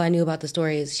to, all I knew about the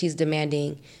story is she's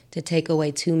demanding to take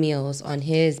away 2 meals on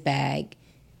his bag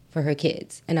for her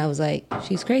kids. And I was like,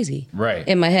 she's crazy. Right.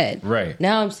 In my head. Right.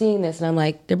 Now I'm seeing this and I'm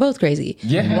like, they're both crazy.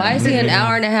 Yeah. Why is he an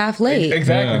hour and a half late?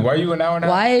 Exactly. Yeah. Why are you an hour and a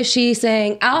half? Why is she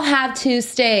saying, I'll have 2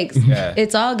 steaks? Yeah.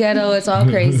 It's all ghetto. It's all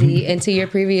crazy. And to your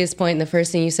previous point, the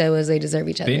first thing you said was they deserve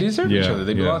each other. They deserve each Yeah, other.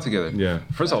 They yeah, belong together. yeah.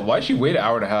 First of all, why she wait an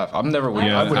hour and a half? I'm never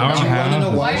waiting. Yeah, I would hour and a half. You know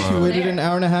why Why she is waited there? an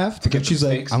hour and a half? To get she's the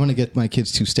like, steaks? I'm gonna get my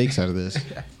kids 2 steaks out of this.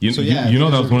 You, So, you- yeah, you know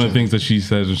they that was deserve one of each the things that she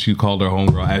said when she called her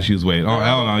homegirl as she was waiting. Oh,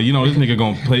 hell no. You know, this nigga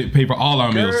gonna pay for all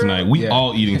our meals tonight. We Yeah.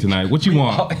 all eating tonight. What you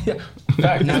want?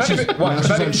 Fact. Now It's she's- not even, now it's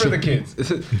not she's even on for the shit.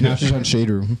 kids. Now she's on Shade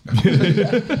Room.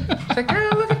 Like, girl,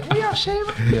 look at me on Shade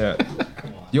Room. Yeah.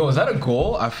 Yo, is that a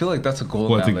goal? I feel like that's a goal.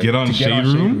 What, now, to like, get on Shade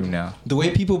Room? now. The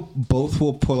way people both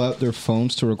will pull out their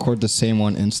phones to record the same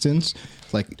one instance,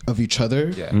 like of each other,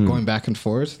 Yeah. going back and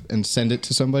forth, and send it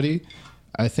to somebody,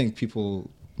 I think people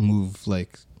move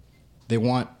like they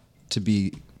want to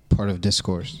be part of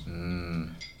discourse.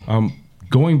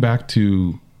 Going back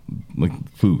to like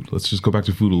food. Let's just go back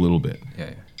to food a little bit.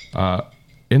 Yeah.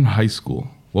 In high school,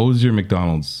 what was your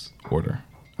McDonald's order?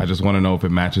 I just want to know if it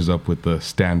matches up with the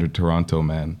standard Toronto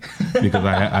man because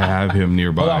I have him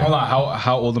nearby. Hold on.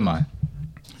 How old am I?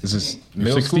 Is this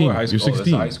middle 16. school or high school? You're 16. Oh,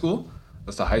 that's the high school?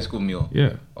 That's the high school meal.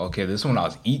 Yeah. Okay, this one I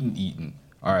was eating.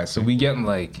 All right, so we getting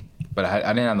like but I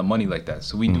didn't have the money like that.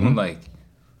 So we doing like,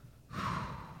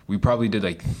 we probably did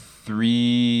like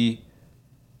 3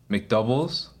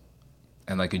 McDoubles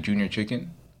and like a junior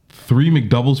chicken. 3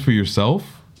 McDoubles for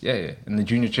yourself? Yeah, and the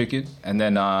junior chicken, and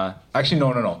then actually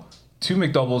no, 2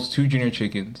 McDoubles, 2 junior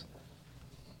chickens,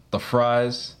 the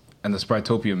fries, and the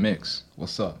Spritopia mix.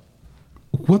 What's up?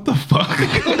 What the fuck?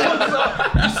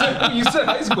 you said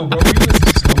high school, bro.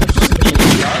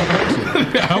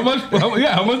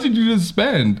 How much did you just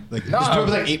spend? Like, it was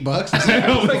like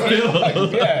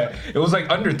 $8. It was like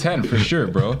under 10 for sure,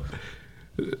 bro.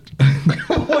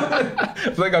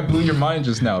 I feel like I blew your mind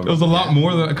just now. It was a lot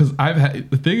more than, because I've had,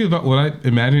 the thing about when I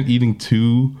imagine eating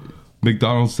 2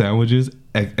 McDonald's sandwiches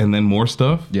and then more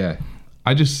stuff. Yeah.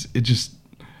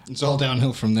 It's all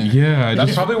downhill from there. Yeah.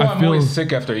 That's probably why I'm always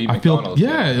sick after eating McDonald's.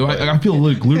 I feel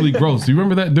like literally gross. Do you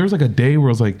remember that? There was like a day where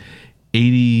it was like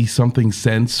 80 something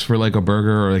cents for like a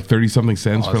burger, or like 30 something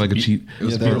cents for like a cheese. It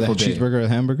was a beautiful day. Cheeseburger, a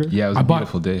hamburger. Yeah, it was a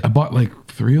beautiful day. I bought like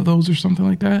 3 of those or something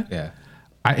like that. Yeah.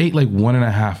 I ate like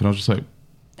 1.5, and I was just like,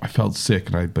 I felt sick,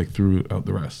 and I like threw out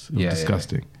the rest. It was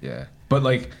disgusting. Yeah. But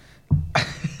like,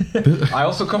 I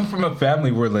also come from a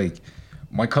family where like,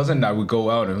 my cousin and I would go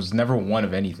out and it was never one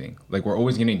of anything. Like, we're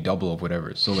always getting double of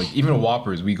whatever. So like, even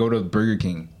Whoppers, we go to Burger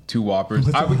King, 2 Whoppers.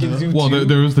 I would get 2. Well,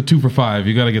 there was the 2 for $5.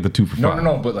 You got to get the 2 for $5.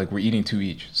 No. But like, we're eating 2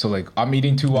 each. So like, I'm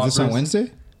eating 2 Whoppers. Is this on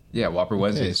Wednesday? Yeah, Whopper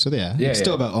Wednesday. Okay, so yeah, it's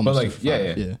still about almost. But like, 2 for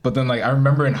 $5. Yeah. But then like, I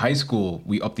remember in high school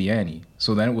we upped the ante.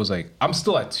 So then it was like, I'm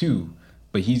still at 2,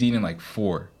 but he's eating like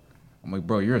 4. I'm like,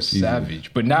 bro, you're a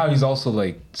savage. But now he's also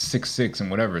like 6'6"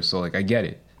 and whatever. So like, I get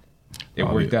it. It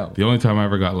worked out. The only time I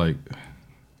ever got like,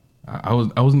 I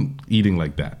wasn't eating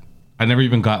like that. I never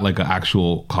even got like an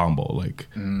actual combo. Like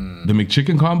the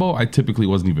McChicken combo, I typically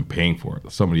wasn't even paying for it.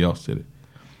 Somebody else did it.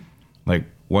 Like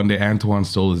one day Antoine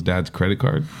stole his dad's credit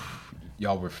card.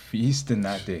 Y'all were feasting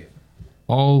that day.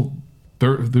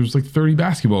 There's like 30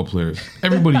 basketball players.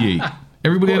 Everybody ate.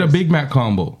 Everybody had a Big Mac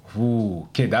combo. Ooh,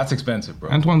 kid, that's expensive,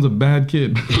 bro. Antoine's a bad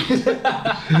kid.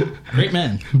 Great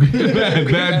man.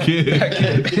 Bad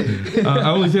kid.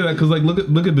 I only say that because, like,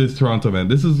 look at this Toronto man.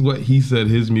 This is what he said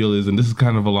his meal is, and this is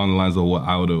kind of along the lines of what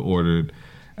I would have ordered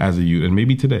as a youth, and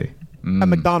maybe today. At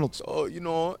McDonald's, I'm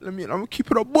gonna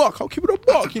keep it a buck. I'll keep it a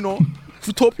buck,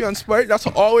 Futopia and Sprite, that's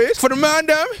always. For the man,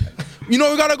 them, we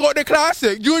gotta go to the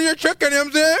classic. Junior chicken, you know what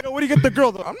I'm saying? Where do you get the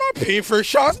girl, though? I'm not paying for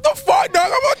shots. The fuck,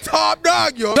 dog? I'm a top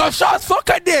dog, yo. The shots, fuck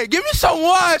a day. Give me some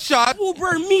wild shots.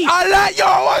 Uber me. I like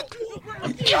yo.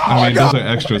 I mean, those are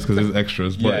extras because there's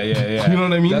extras. But yeah. You know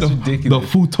what I mean? That's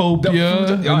ridiculous. The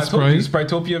Futopia and Sprite.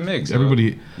 Spritopia mix.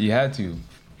 Everybody. You had to.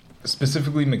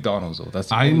 Specifically McDonald's, though.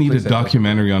 That's I need a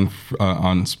documentary on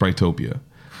Spritopia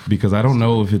because I don't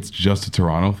know if it's just a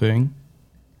Toronto thing.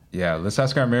 Yeah, let's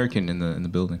ask our American in the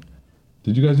building.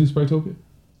 Did you guys do Spritopia?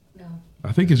 No.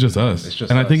 I think it's just us.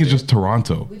 I think it's just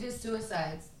Toronto. We did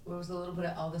Suicides, where it was a little bit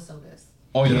of all the sodas.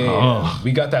 Oh, yeah.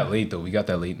 We got that late, though. We got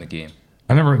that late in the game.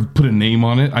 I never put a name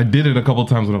on it. I did it a couple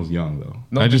times when I was young, though.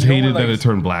 No, I just hated that it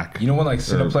turned black. You know when, like,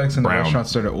 Cineplex and the restaurants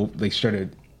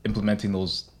started implementing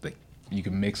those, like, you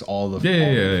can mix all the...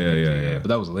 Yeah. But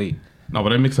that was late. No,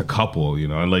 but I mix a couple,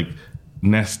 and like...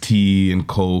 Nestea and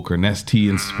Coke or Nestea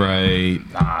and Sprite.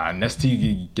 Nah,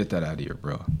 Nestea, get that out of here,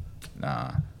 bro.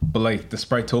 Nah. But like the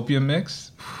Spritopia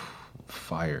mix,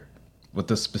 fire. With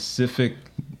the specific...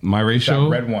 My ratio? That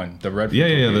red one. The red one.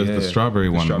 Yeah, the strawberry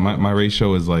one. My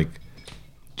ratio is like,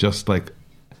 just like,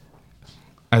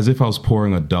 as if I was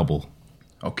pouring a double.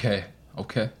 Okay.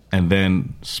 And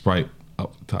then Sprite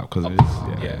up top, because it is.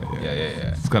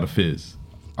 Yeah. It's got a fizz.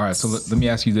 All right, so let me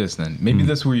ask you this then. Maybe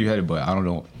that's where you're headed, but I don't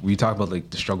know. We talk about like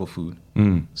the struggle food.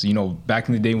 So, back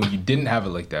in the day when you didn't have it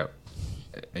like that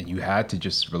and you had to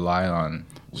just rely on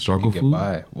struggle get food,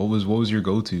 by, what was your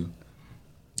go-to?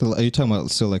 Are you talking about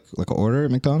still like an order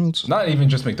at McDonald's? Not even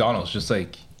just McDonald's, just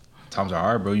like times are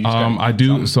hard, bro. You I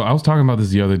do. So I was talking about this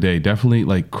the other day. Definitely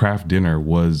like Kraft Dinner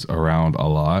was around a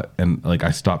lot, and like I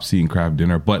stopped seeing Kraft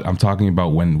Dinner, but I'm talking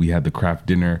about when we had the Kraft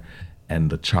Dinner and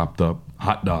the chopped up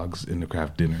hot dogs in the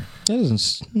Kraft Dinner. That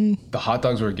doesn't. The hot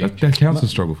dogs were a game. That counts as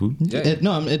struggle food.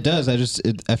 It does. I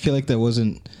feel like that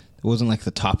wasn't like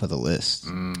the top of the list.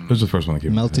 It was the first one that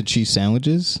came. Melted cheese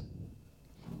sandwiches.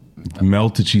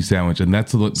 Melted cheese sandwich, and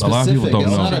that's a lot of people don't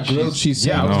know. It's not a grilled cheese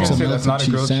sandwich. Yeah, I was gonna say that's not a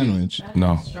grilled sandwich.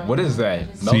 No. What is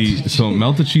that? See, so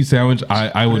melted cheese sandwich,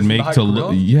 I would make to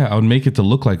look. Yeah, I would make it to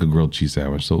look like a grilled cheese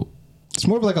sandwich. So it's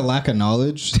more of like a lack of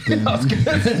knowledge than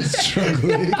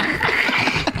struggling.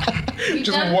 We've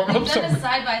done a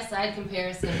side-by-side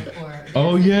comparison before.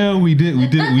 Oh yeah, we did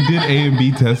A and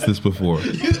B test this before.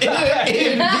 Yeah,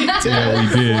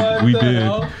 we did.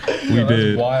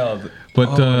 That's wild.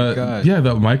 But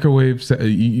the microwave.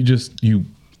 You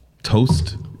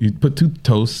toast. You put 2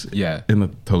 toasts. In the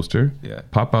toaster. Yeah.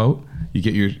 Pop out. You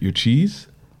get your cheese.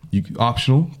 You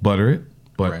optional butter it,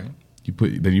 but you put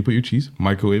your cheese,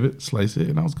 microwave it, slice it,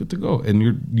 and I was good to go. And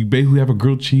you basically have a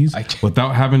grilled cheese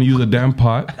without having to use a damn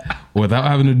pot, without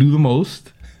having to do the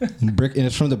most. And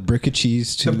it's from the brick of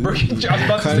cheese to what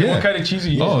kind of cheese are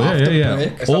you using? Oh yeah.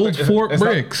 Old Fort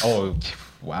bricks. Oh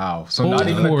wow! So not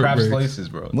even the Kraft slices,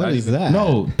 bro. What is that?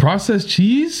 No processed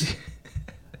cheese.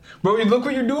 Bro, look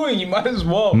what you're doing. You might as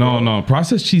well. No.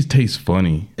 Processed cheese tastes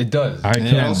funny. It does. I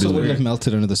can't do it. Wouldn't have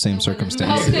melted under the same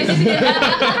circumstances. That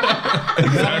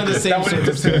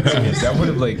would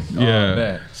have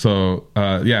man. So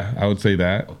I would say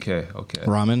that. Okay.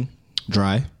 Ramen,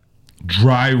 dry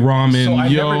ramen. So I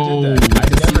yo,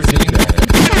 never did that.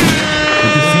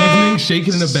 With the seasoning, shake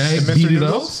it in a bag, beat it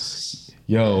up.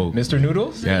 Yo, Mr.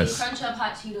 Noodles. Yes. You crunch up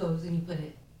hot Cheetos and you put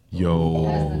it.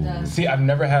 Yo. See, I've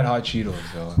never had hot Cheetos,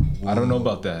 so I don't know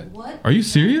about that. What? Are you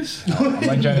serious? I'm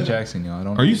like Janet Jackson, yo. I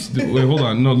don't. Are you? Wait, hold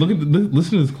on. No,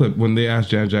 listen to this clip when they asked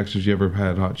Janet Jackson if she ever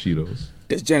had hot Cheetos.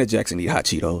 Does Janet Jackson eat hot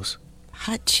Cheetos?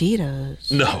 Hot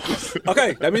Cheetos? No.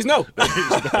 Okay, that means no.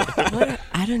 What?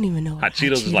 I don't even know what hot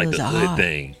Cheetos is like the hood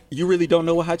thing. You really don't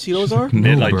know what hot Cheetos are?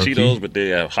 They're like Cheetos, but they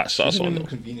have hot sauce on them.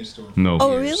 No.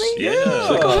 Oh, really? Yeah.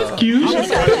 That's cute.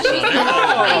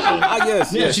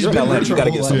 Yes, she's Bella. You gotta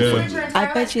get some food.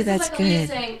 I bet you that's good.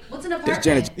 What's an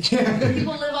apartment?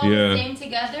 People live all the same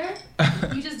together.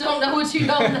 You just don't know what you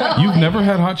don't know. You've never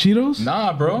had hot Cheetos?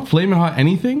 Nah, bro. Flamin' Hot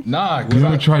anything? Nah. You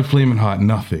never tried Flamin' Hot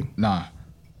nothing? Nah.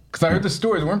 Because I heard the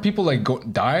stories. Weren't people like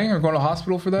dying or going to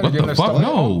hospital for that? What the fuck?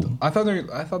 No. I thought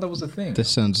that was a thing.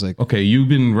 This sounds like okay. You've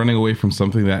been running away from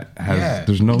something that has.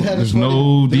 There's no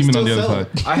demon on the other side.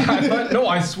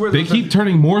 I swear. They keep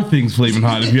turning more things Flamin'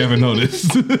 Hot. If you haven't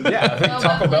noticed. Yeah, I think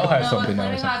Taco Bell has something now.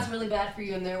 Flamin' Hot's really bad for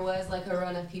you, and there was like a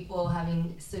run of people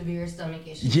having severe stomach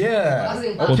issues. Yeah.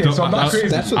 Okay, so I'm not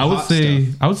crazy.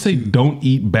 I would say don't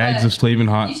eat bags of Flamin'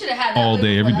 Hot all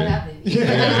day, every day.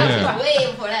 Yeah. Way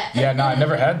before that. Yeah, I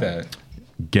never had that.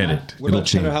 Get it. What about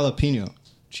cheddar jalapeno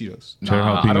Cheetos?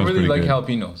 I don't really like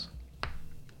jalapenos.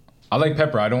 I like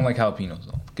pepper. I don't like jalapenos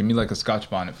though. Give me like a Scotch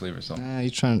bonnet flavor or something.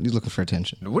 You're looking for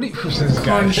attention. What are you? This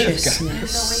guy.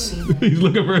 He's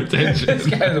looking for attention. This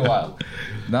guy's wild.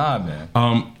 Nah, man.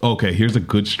 Okay, here's a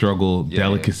good struggle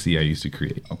delicacy I used to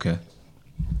create. Okay.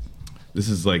 This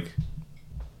is like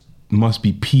must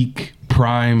be peak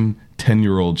prime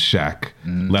 10-year-old Shaq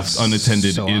left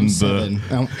unattended in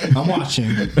I'm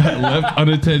watching. Left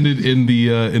unattended in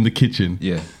the kitchen.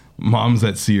 Yeah. Mom's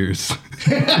at Sears.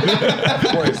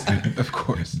 Of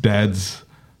course. Dad's,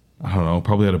 I don't know,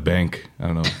 probably at a bank. I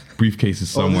don't know. Briefcases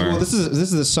somewhere. This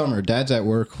is the summer. Dad's at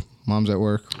work. Mom's at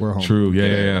work. We're home. True.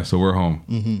 Yeah. So we're home.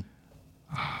 Mm-hmm.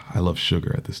 I love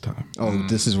sugar at this time. Oh,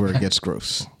 this is where it gets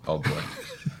gross. Oh boy.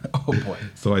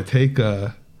 So I take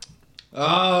a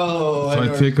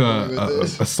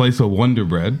slice of Wonder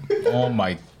Bread. Oh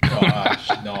my gosh.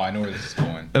 No, I know where this is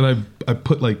going. And I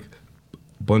put like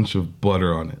a bunch of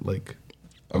butter on it. Like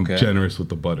I'm generous with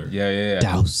the butter. Yeah.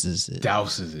 Douses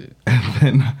it. And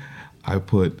then I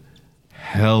put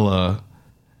hella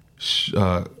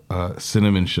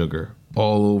cinnamon sugar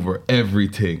all over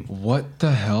everything. What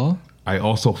the hell? I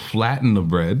also flatten the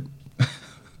bread.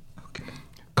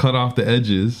 Cut off the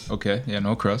edges. Okay, yeah,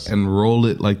 no crust. And roll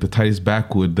it like the Titus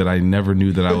backwood that I never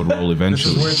knew that I would roll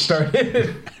eventually. This is where it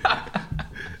started.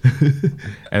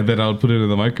 And then I would put it in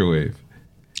the microwave.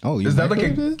 Oh, is that like a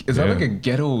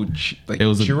ghetto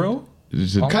churro?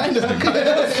 Kind of.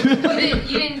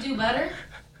 You didn't do butter?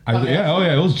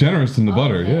 It was generous in the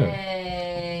butter.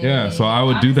 Yeah. So I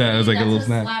would do that as like a little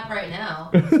snack. Slap right now.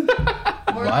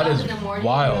 That is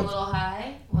wild. A little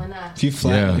high. Why not? If you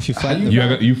flatten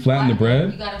you flatten the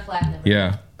bread. You gotta flatten the bread.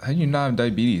 Yeah. How do you not have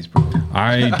diabetes, bro?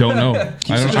 I don't know.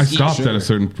 I stopped at a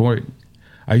certain point.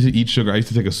 I used to eat sugar. I used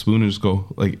to take a spoon and just go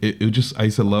like it just. I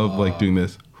used to love like doing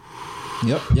this.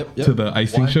 Yep. To the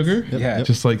icing sugar. Yeah.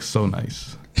 Just like so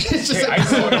nice. Icing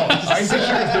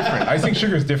sugar is different. Icing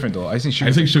sugar is different though. Icing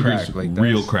sugar is like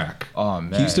real crack. Oh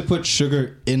man. He used to put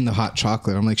sugar in the hot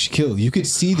chocolate. I'm like, Shaquille, you could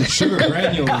see the sugar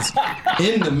granules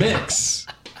in the mix.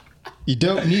 You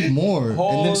don't need more.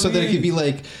 Holy. And then so that it could be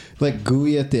like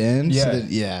gooey at the end.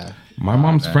 Yeah. So My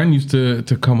mom's friend used to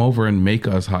come over and make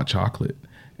us hot chocolate.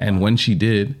 And when she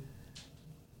did,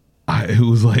 it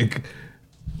was like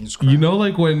You know,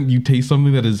 like when you taste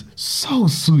something that is so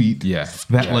sweet,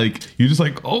 like you're just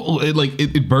like, oh,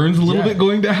 it burns a little bit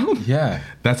going down. Yeah,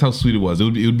 that's how sweet it was. It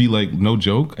would be like no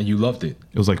joke, and you loved it.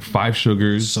 It was like 5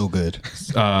 sugars, so good.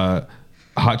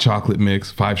 Hot chocolate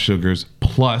mix, 5 sugars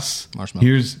plus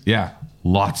marshmallows.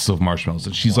 Lots of marshmallows,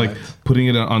 and she's like putting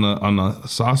it on a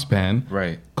saucepan,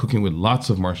 right? Cooking with lots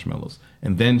of marshmallows,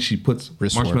 and then she puts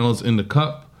marshmallows in the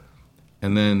cup.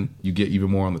 And then you get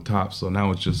even more on the top. So now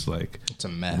it's just like it's a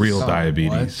mess. Real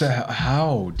diabetes.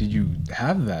 How did you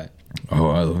have that?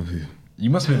 Oh, I love you. You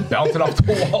must have been bouncing off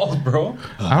the walls, bro.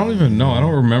 I don't even know. I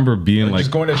don't remember being like just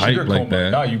going to sugar hyped like coma.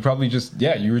 that. No, you probably just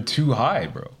you were too high,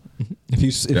 bro.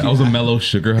 I was a mellow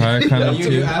sugar high kind of.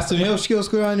 You asked him, yo, what's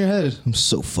going on in your head? I'm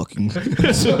so fucking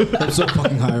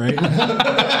high right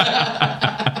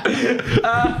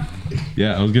now.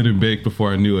 Yeah, I was getting baked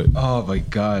before I knew it. Oh my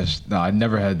gosh. No, I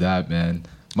never had that, man.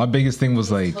 My biggest thing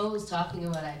was like Toes talking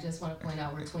about it, I just want to point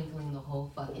out we're twinkling the whole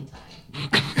fucking time.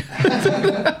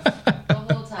 The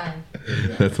whole time.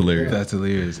 That's hilarious. That's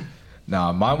hilarious.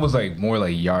 Nah, mine was like more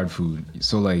like yard food.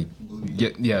 So like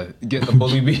get the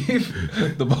bully beef,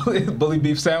 the bully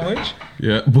beef sandwich.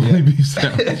 Yeah, bully beef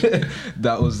sandwich.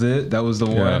 That was it. That was the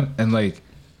one. And like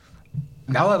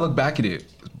now I look back at it,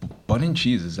 bun and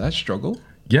cheese, is that a struggle?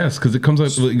 Yes, because it comes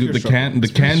out like, the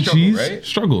canned cheese right?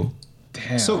 Struggle.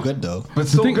 Damn. So good though. But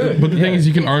so good. But the thing is,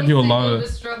 you can argue a lot of. The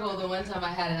struggle. The one time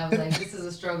I had it, I was like, "This is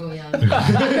a struggle, young."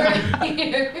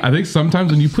 I think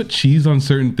sometimes when you put cheese on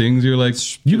certain things, you're like,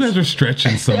 you guys are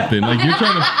stretching something. Like you're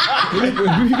trying to. What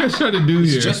are you guys trying to do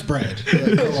here? It's just bread.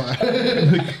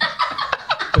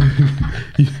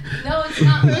 No, it's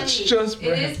not funny. It's just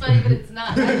bread. It is funny, but it's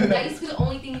not. That used to be the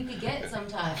only thing you could get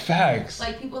sometimes. Facts.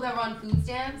 Like people that run food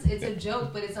stamps, it's a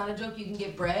joke, but it's not a joke. You can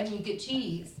get bread and you get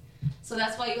cheese. So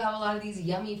that's why you have a lot of these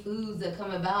yummy foods that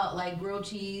come about, like grilled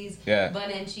cheese,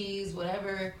 bun and cheese,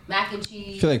 whatever, mac and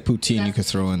cheese. I feel like poutine you could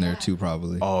throw in there too,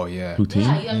 probably. Oh yeah. Poutine?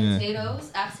 Yeah, you have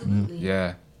potatoes, absolutely.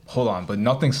 Yeah. Hold on, but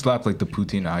nothing slapped like the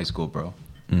poutine in high school, bro.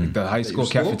 Like the high school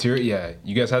cafeteria. Yeah,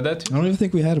 you guys had that too. I don't even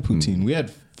think we had a poutine. We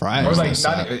had fries. Or like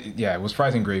it was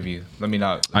fries and gravy. Let me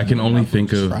not. I can only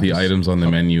think of the items on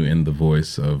the menu in the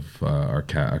voice of our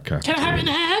cat. Can I have an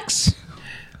axe?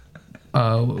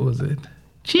 What was it?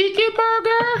 Chicken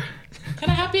burger. Can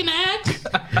I have an axe?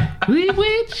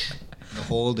 Which? The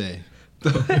whole day.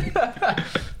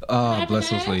 Bless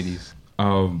those ladies.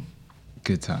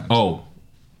 Good times. Oh,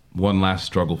 one last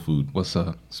struggle food. What's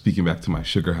up? Speaking back to my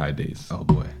sugar high days. Oh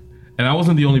boy. And I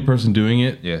wasn't the only person doing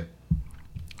it. Yeah.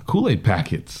 Kool-Aid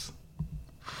packets.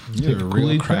 You're a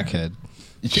real crackhead.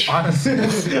 Honestly,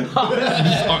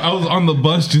 I was on the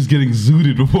bus just getting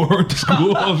zooted before I went to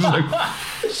school. I was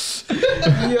just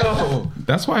like, yo.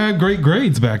 That's why I had great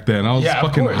grades back then. I was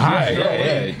fucking high.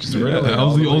 Yeah. Just I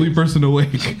was the only person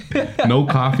awake. No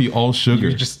coffee, all sugar.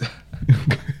 You just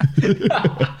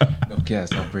no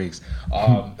gas, no brakes.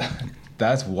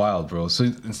 That's wild, bro. So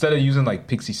instead of using like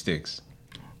pixie sticks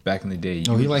back in the day,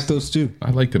 he liked those too. I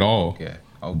liked it all. Okay.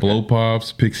 Blow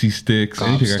pops, pixie sticks,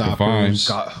 anything I could find.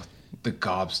 The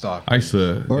Gobstopper. I used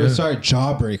to.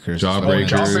 Jawbreakers.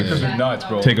 Jawbreakers are nuts,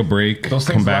 bro. Take a break, Those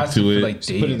come back lasted to it, for like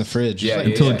days. Put it in the fridge.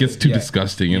 until it gets too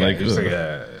disgusting. You're like, Have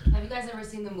you guys ever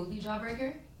seen the movie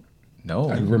Jawbreaker?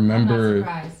 No. I remember. I'm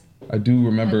not surprised. I do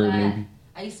remember maybe.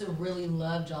 I used to really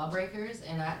love Jawbreakers,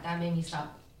 and that made me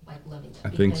stop loving them. I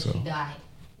think so. She died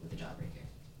with the Jawbreaker.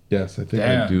 Yes, I think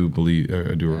I do believe.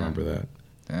 I do remember that.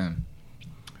 Damn.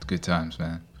 It's good times,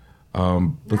 man.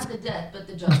 Not the death, but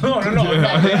the Jawbreaker.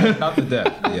 No, not the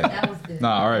death. Yeah. That was good.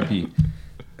 Nah, R.I.P.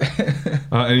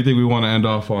 Anything we want to end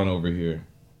off on over here?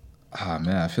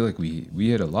 Man, I feel like we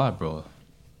hit a lot, bro.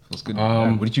 Feels good.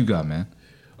 What did you got, man?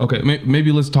 Okay,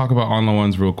 maybe let's talk about On the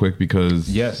Ones real quick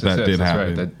because that did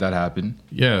happen. Right. That happened.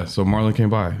 Yeah, so Marlon came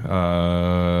by.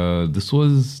 This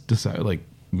was like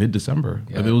mid-December.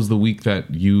 Yeah. It was the week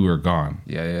that you were gone.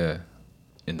 Yeah.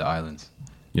 In the islands.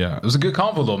 Yeah. It was a good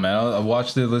convo though, man. I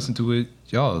watched it, listened to it.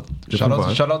 Yo, shout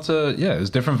out to it was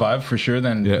a different vibe for sure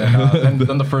than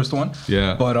the first one.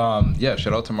 Yeah. But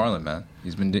shout out to Marlon, man.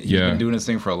 He's been doing his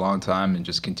thing for a long time and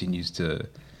just continues to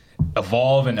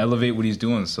evolve and elevate what he's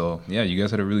doing. So yeah, you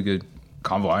guys had a really good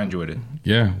convo. I enjoyed it.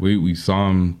 Yeah, we saw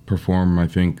him perform, I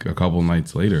think, a couple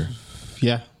nights later.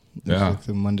 Yeah. Like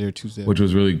the Monday or Tuesday. Which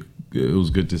was it was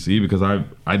good to see because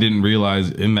I didn't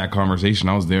realize in that conversation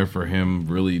I was there for him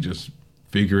really just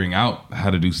figuring out how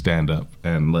to do stand up,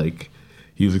 and like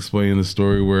he was explaining the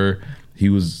story where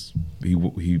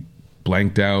he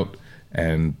blanked out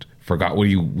and forgot what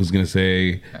he was gonna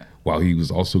say while he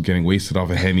was also getting wasted off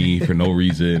a Henny for no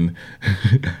reason.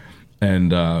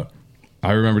 And I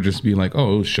remember just being like,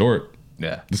 oh, it was short.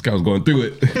 Yeah. This guy was going through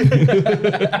it.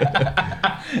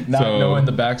 Not knowing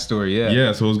the backstory,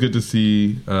 Yeah, so it was good to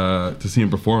see him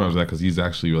perform after that because he's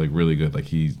actually like really good. Like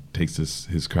he takes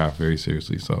his craft very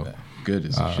seriously. So good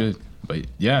as he should. But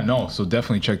yeah, no. So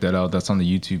definitely check that out. That's on the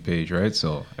YouTube page, right?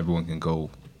 So everyone can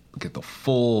go get the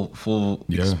full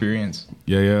experience.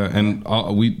 Yeah. And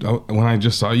when I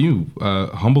just saw you,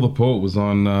 Humble the Poet was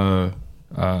on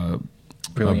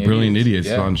Brilliant Idiots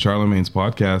on Charlemagne's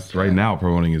podcast right now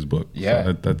promoting his book. Yeah.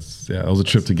 So that was a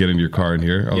trip to get into your car and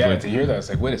hear. I was like, to hear that, I was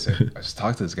like, wait a second, I just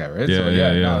talked to this guy, right?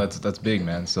 Yeah. No, that's big,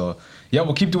 man. So yeah,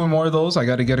 we'll keep doing more of those. I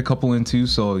got to get a couple in too.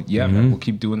 So yeah, man, we'll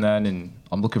keep doing that, and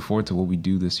I'm looking forward to what we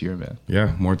do this year, man.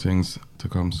 Yeah, more things to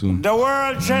come soon. The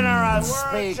world general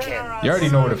speaking. You already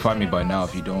know where to find me by now.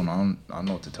 If you don't, I don't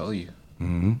know what to tell you.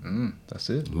 That's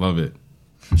it. Love it.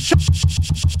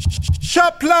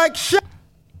 Shop like shop.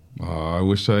 Oh, I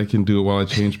wish I can do it while I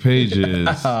change pages.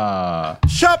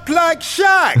 Shop like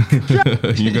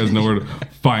Shaq. You guys know where to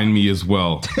find me as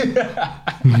well.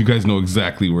 You guys know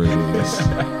exactly where it is.